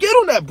 No, get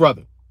on that,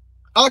 brother.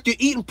 Out there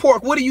eating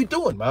pork, what are you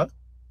doing, man?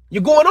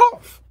 You're going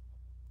off.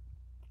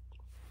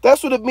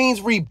 That's what it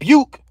means,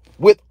 rebuke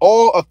with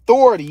all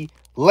authority.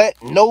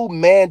 Let no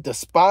man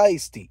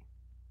despise thee.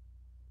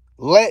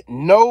 Let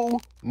no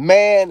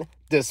man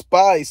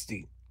despise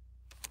thee.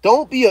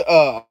 Don't be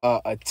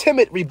a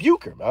timid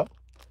rebuker, man.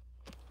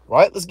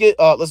 Right? Let's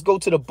go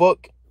to the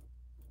book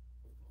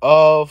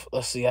of,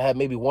 let's see, I had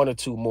maybe one or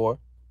two more.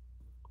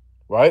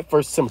 Right?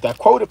 First Timothy. I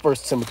quoted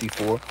First Timothy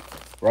 4,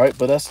 right?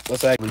 But let's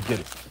actually get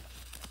it.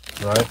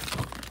 Right?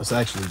 Let's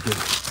actually get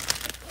it.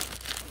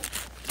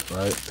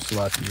 Right? It's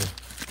like,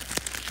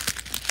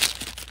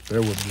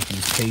 bear with me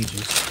these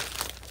pages.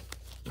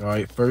 All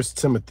right, First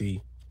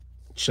Timothy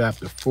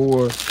chapter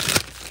 4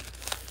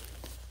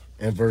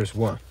 and verse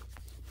 1.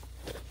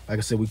 Like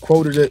I said, we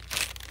quoted it,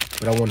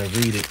 but I want to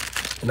read it.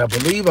 And I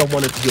believe I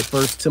wanted to get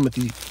First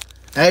Timothy.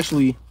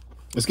 Actually,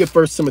 let's get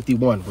First Timothy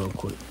 1 real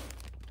quick.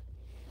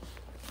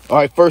 All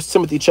right, First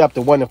Timothy chapter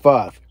 1 and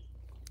 5.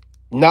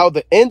 Now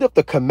the end of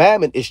the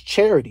commandment is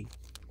charity,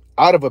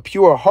 out of a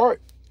pure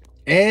heart,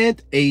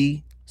 and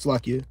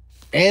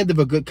and of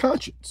a good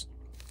conscience,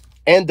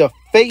 and of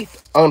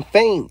faith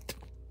unfeigned,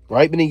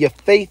 right? Meaning your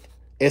faith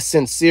is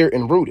sincere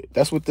and rooted.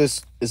 That's what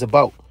this is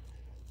about.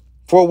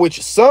 For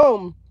which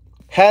some,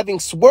 having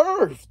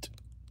swerved,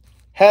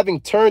 having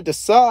turned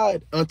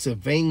aside unto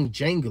vain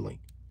jangling.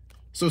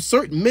 So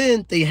certain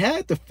men, they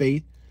had the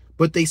faith,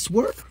 but they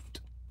swerved,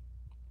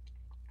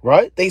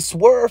 right? They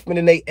swerved,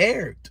 meaning they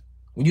erred.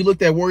 When you look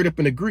that word up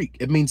in the Greek,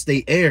 it means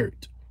they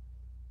erred,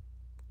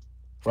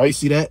 right? You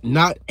see that?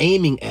 Not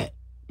aiming at,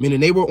 meaning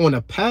they were on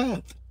a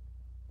path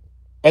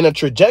and a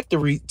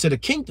trajectory to the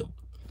kingdom,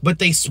 but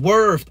they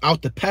swerved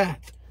out the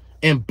path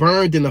and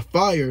burned in the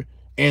fire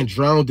and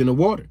drowned in the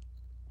water.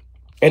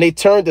 And they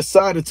turned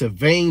aside into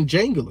vain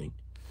jangling,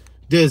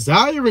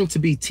 desiring to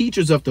be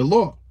teachers of the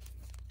law,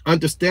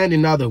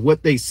 understanding neither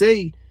what they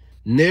say,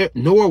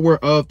 nor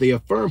whereof they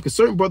affirm. Because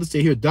certain brothers,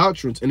 they hear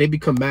doctrines and they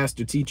become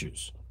master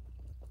teachers.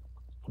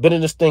 Been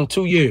in this thing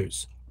 2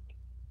 years,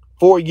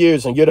 4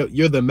 years, and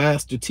you're the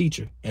master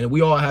teacher, and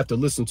we all have to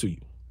listen to you.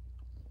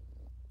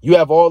 You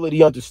have all of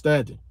the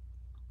understanding,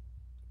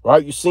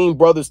 right? You seen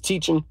brothers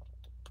teaching,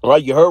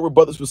 right? You heard what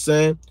brothers were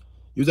saying.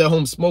 You was at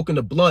home smoking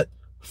a blunt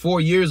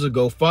 4 years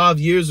ago, 5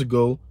 years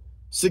ago,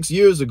 6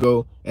 years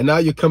ago, and now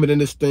you're coming in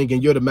this thing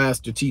and you're the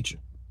master teacher.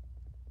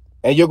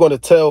 And you're going to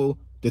tell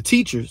the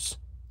teachers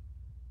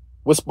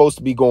what's supposed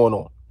to be going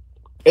on.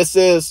 It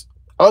says,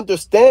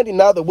 understanding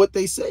neither what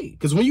they say.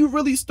 Because when you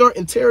really start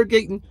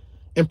interrogating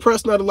and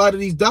pressing out a lot of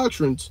these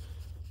doctrines,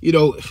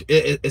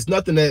 it's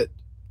nothing that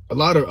a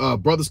lot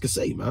of brothers can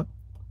say, man.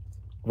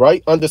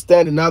 Right?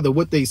 Understanding neither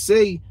what they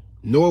say,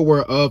 nor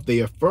whereof they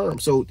affirm.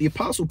 So the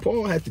Apostle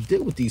Paul had to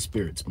deal with these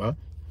spirits, man.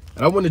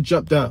 And I want to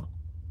jump down.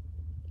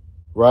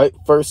 Right?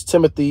 First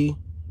Timothy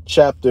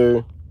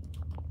chapter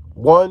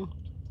 1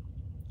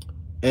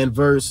 and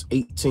verse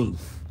 18.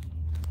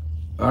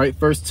 All right,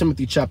 First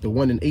Timothy chapter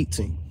 1 and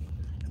 18.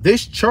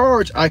 This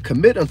charge I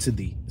commit unto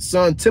thee,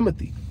 son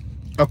Timothy,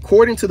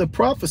 according to the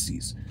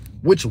prophecies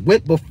which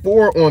went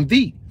before on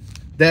thee,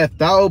 that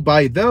thou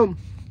by them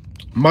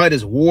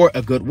mightest war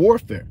a good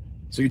warfare.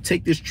 So you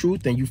take this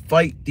truth and you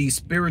fight these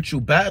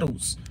spiritual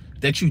battles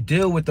that you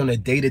deal with on a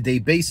day-to-day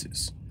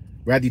basis.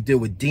 Rather you deal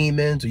with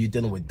demons, or you're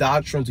dealing with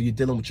doctrines, or you're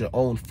dealing with your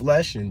own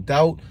flesh and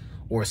doubt,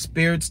 or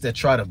spirits that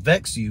try to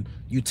vex you.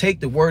 You take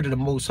the word of the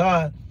Most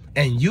High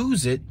and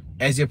use it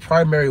as your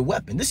primary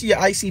weapon. This is your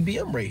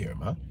ICBM right here,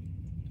 man.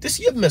 This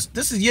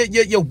is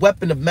your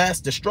weapon of mass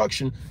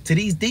destruction to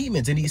these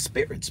demons and these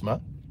spirits,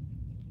 man.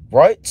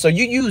 Right? So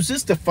you use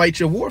this to fight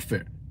your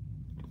warfare.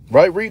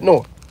 Right? Read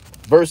on.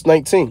 Verse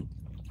 19.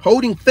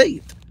 Holding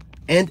faith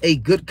and a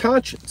good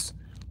conscience,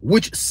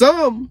 which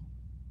some,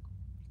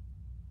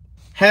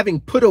 having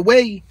put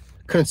away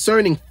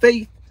concerning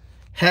faith,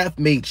 have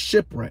made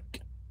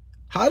shipwreck.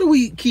 How do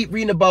we keep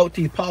reading about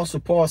the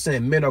Apostle Paul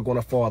saying men are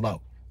going to fall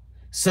out?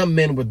 Some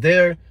men were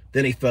there,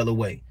 then they fell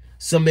away.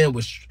 Some men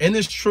was in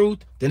this truth,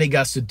 then they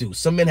got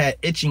seduced. Some men had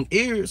itching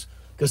ears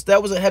because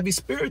that was a heavy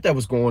spirit that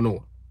was going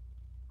on.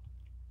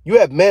 You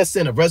have men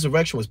saying the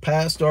resurrection was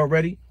past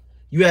already.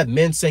 You have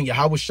men saying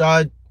Yahweh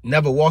Shai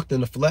never walked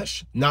in the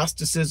flesh,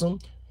 Gnosticism,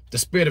 the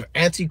spirit of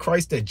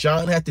Antichrist that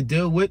John had to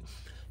deal with.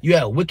 You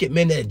had wicked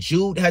men that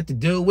Jude had to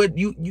deal with.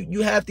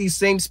 You have these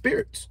same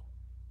spirits.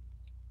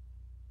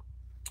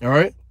 All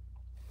right.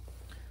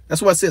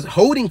 That's why it says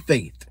holding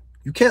faith.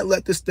 You can't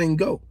let this thing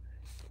go.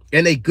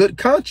 And a good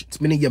conscience,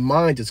 meaning your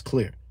mind is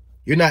clear.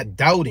 You're not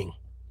doubting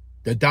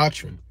the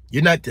doctrine.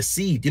 You're not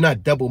deceived. You're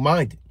not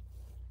double-minded.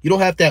 You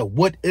don't have that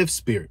what-if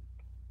spirit.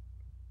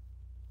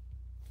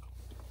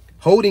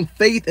 Holding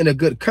faith and a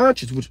good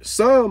conscience, which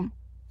some,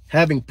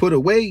 having put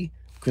away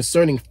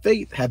concerning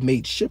faith, have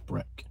made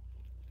shipwreck.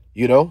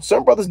 You know,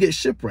 some brothers get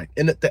shipwrecked.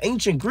 And the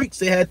ancient Greeks,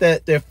 they had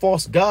their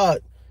false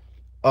god,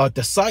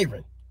 the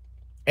siren.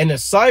 And the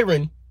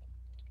siren,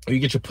 where you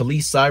get your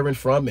police siren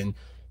from, and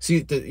see,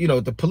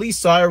 the police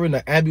siren,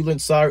 the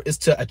ambulance siren, is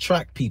to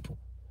attract people.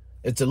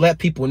 It's to let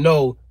people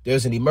know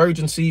there's an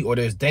emergency, or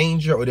there's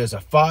danger, or there's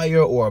a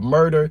fire, or a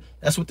murder.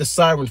 That's what the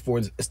siren's for,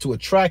 is to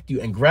attract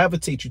you and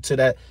gravitate you to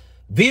that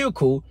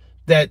vehicle,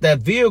 that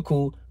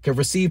vehicle can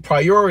receive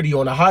priority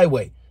on the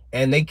highway,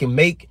 and they can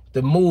make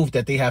the move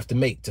that they have to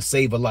make to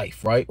save a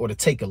life, right? Or to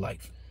take a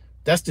life.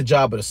 That's the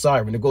job of the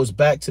siren. It goes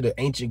back to the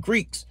ancient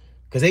Greeks,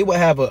 because they would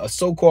have a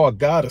so-called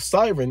god, a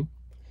siren,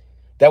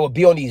 that would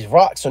be on these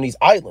rocks, on these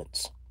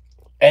islands,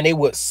 and they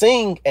would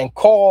sing and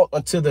call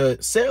unto the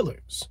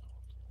sailors.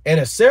 And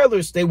the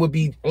sailors, they would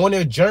be on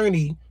their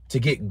journey to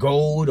get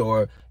gold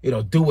or,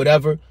 do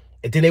whatever,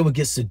 and then they would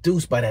get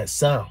seduced by that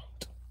sound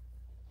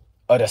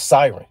of the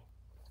siren,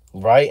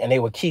 right? And they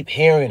would keep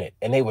hearing it,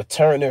 and they would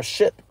turn their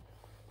ship,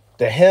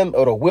 the helm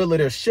or the wheel of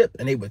their ship,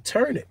 and they would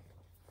turn it,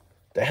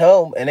 the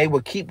helm, and they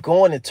would keep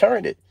going and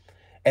turn it,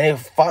 and they were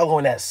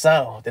following that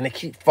sound, and they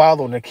keep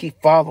following, and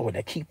keep following,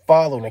 and keep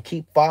following, and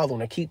keep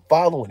following, and keep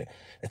following it,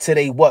 until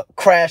they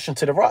crash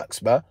into the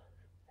rocks, man.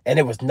 And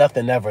there was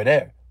nothing ever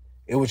there.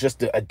 It was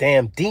just a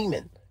damn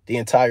demon the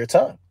entire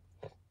time.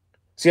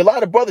 See, a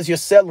lot of brothers, you're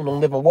selling on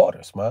living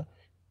waters, man.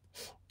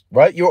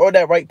 Right? You're on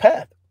that right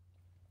path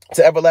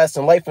to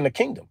everlasting life in the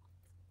kingdom.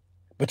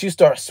 But you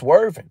start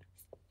swerving,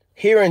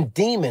 hearing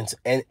demons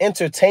and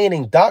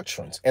entertaining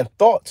doctrines and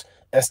thoughts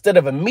instead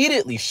of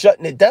immediately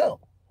shutting it down.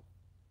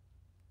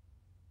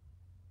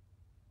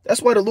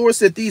 That's why the Lord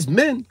said these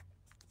men,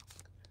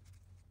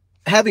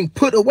 having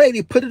put away,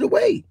 they put it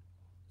away.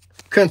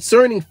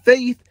 Concerning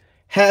faith,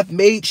 have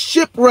made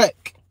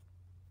shipwreck.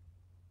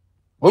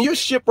 When you're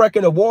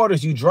shipwrecking the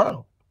waters, you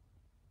drown.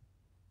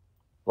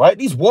 Right?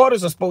 These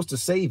waters are supposed to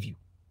save you.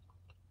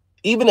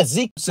 Even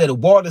Ezekiel said, the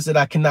waters that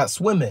I cannot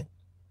swim in.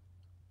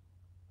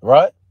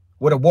 Right?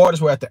 Where the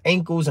waters were at the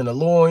ankles and the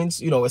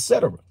loins,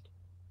 etc.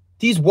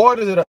 These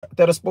waters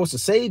that are supposed to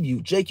save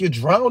you, Jake, you're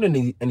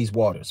drowning in these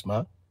waters,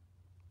 man.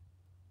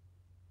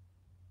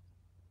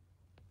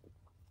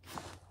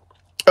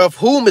 Of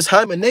whom is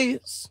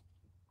Hymenaeus?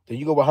 There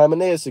you go with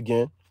Hymenaeus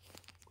again.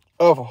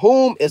 Of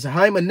whom is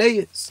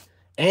Hymenaeus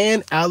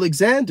and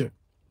Alexander,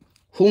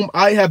 whom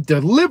I have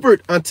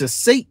delivered unto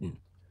Satan,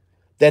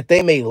 that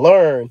they may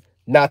learn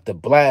not to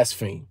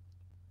blaspheme.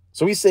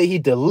 So he said he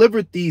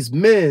delivered these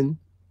men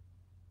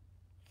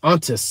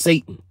unto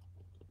Satan,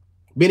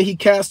 meaning he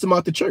cast them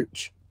out the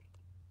church.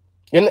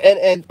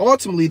 And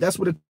ultimately, that's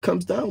what it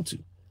comes down to.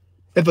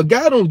 If a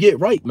guy don't get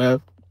right,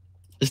 man,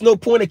 there's no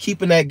point of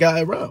keeping that guy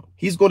around.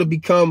 He's going to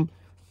become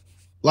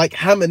like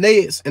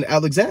Hymenaeus and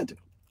Alexander.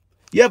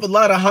 You have a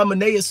lot of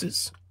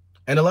Hymenaeuses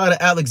and a lot of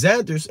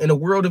Alexanders in the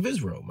world of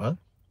Israel, man.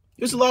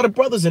 There's a lot of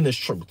brothers in this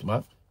truth,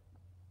 man.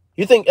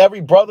 You think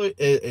every brother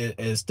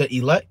is the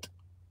elect?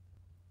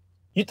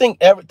 You think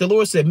the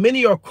Lord said,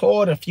 many are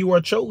called and few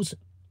are chosen.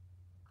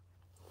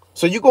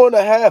 So you're going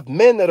to have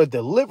men that are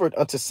delivered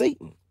unto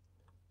Satan.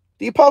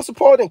 The Apostle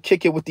Paul didn't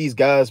kick it with these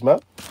guys, man.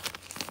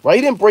 Right?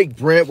 He didn't break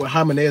bread with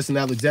Hymenaeus and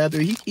Alexander.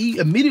 He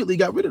immediately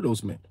got rid of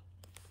those men,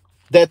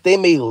 that they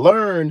may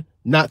learn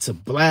not to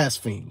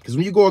blaspheme. Because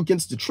when you go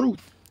against the truth,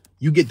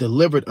 you get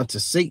delivered unto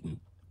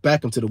Satan,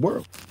 back into the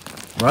world.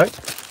 Right?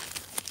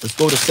 Let's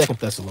go to 2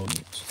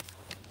 Thessalonians.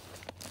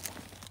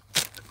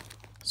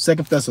 2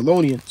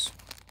 Thessalonians,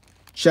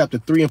 chapter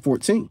 3 and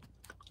 14.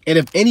 And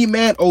if any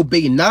man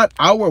obey not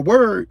our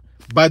word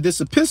by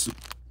this epistle,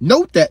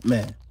 note that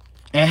man,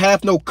 and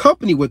have no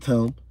company with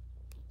him,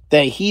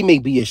 that he may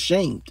be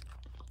ashamed.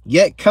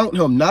 Yet count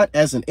him not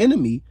as an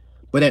enemy,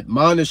 but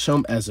admonish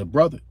him as a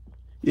brother.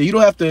 Yeah, you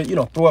don't have to,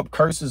 throw up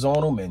curses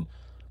on him and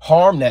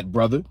harm that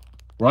brother,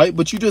 right?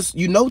 But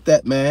you note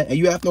that man, and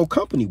you have no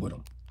company with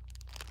him,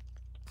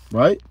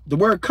 right? The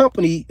word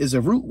company is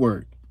a root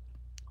word.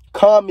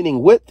 Com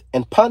meaning with,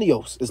 and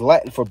panios is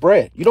Latin for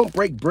bread. You don't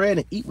break bread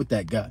and eat with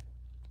that guy,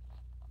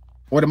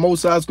 or the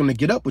Most High is going to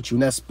get up with you,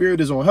 and that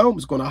spirit is on him,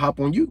 is going to hop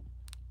on you.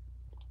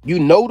 You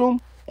know them,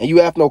 and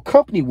you have no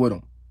company with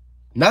them.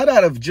 Not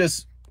out of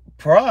just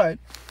pride,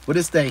 but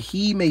it's that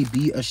he may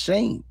be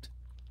ashamed.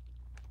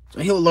 So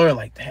he'll learn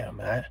like, damn,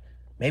 man,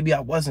 maybe I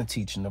wasn't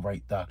teaching the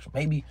right doctrine.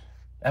 Maybe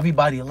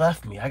everybody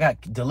left me. I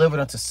got delivered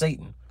unto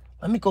Satan.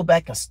 Let me go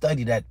back and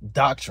study that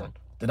doctrine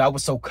that I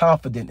was so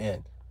confident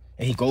in.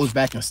 And he goes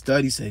back and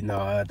studies, say,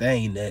 nah, that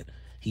ain't it.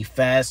 he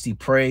fasts, he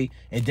pray,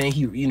 and then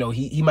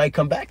he might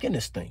come back in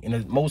this thing, and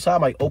the Most High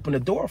might open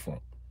the door for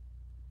him.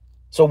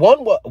 So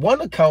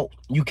one account,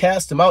 you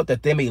cast them out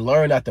that they may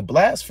learn not to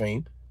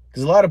blaspheme,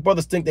 because a lot of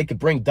brothers think they could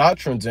bring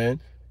doctrines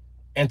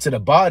into the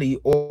body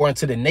or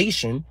into the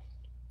nation,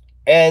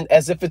 and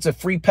as if it's a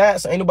free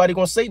pass, ain't nobody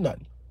gonna say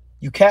nothing.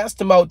 You cast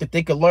them out that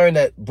they could learn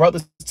that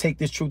brothers take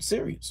this truth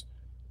serious.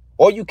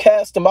 Or you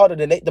cast them out, of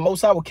the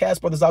Most High will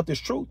cast brothers out this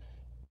truth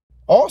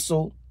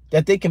also,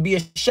 that they can be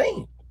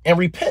ashamed and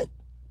repent.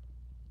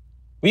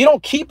 But you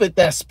don't keep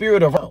that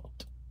spirit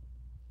around,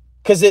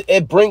 because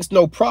it brings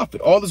no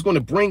profit. All it's going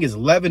to bring is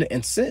leaven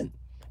and sin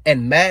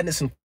and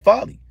madness and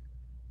folly.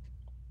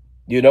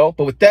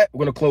 But with that,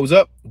 we're going to close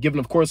up, giving,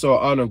 of course, our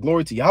honor and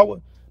glory to Yahweh.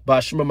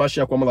 By Shema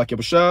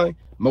Mashiach,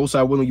 Most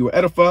High willing, you were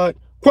edified.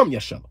 Kwam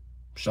Yashala.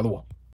 Shalom.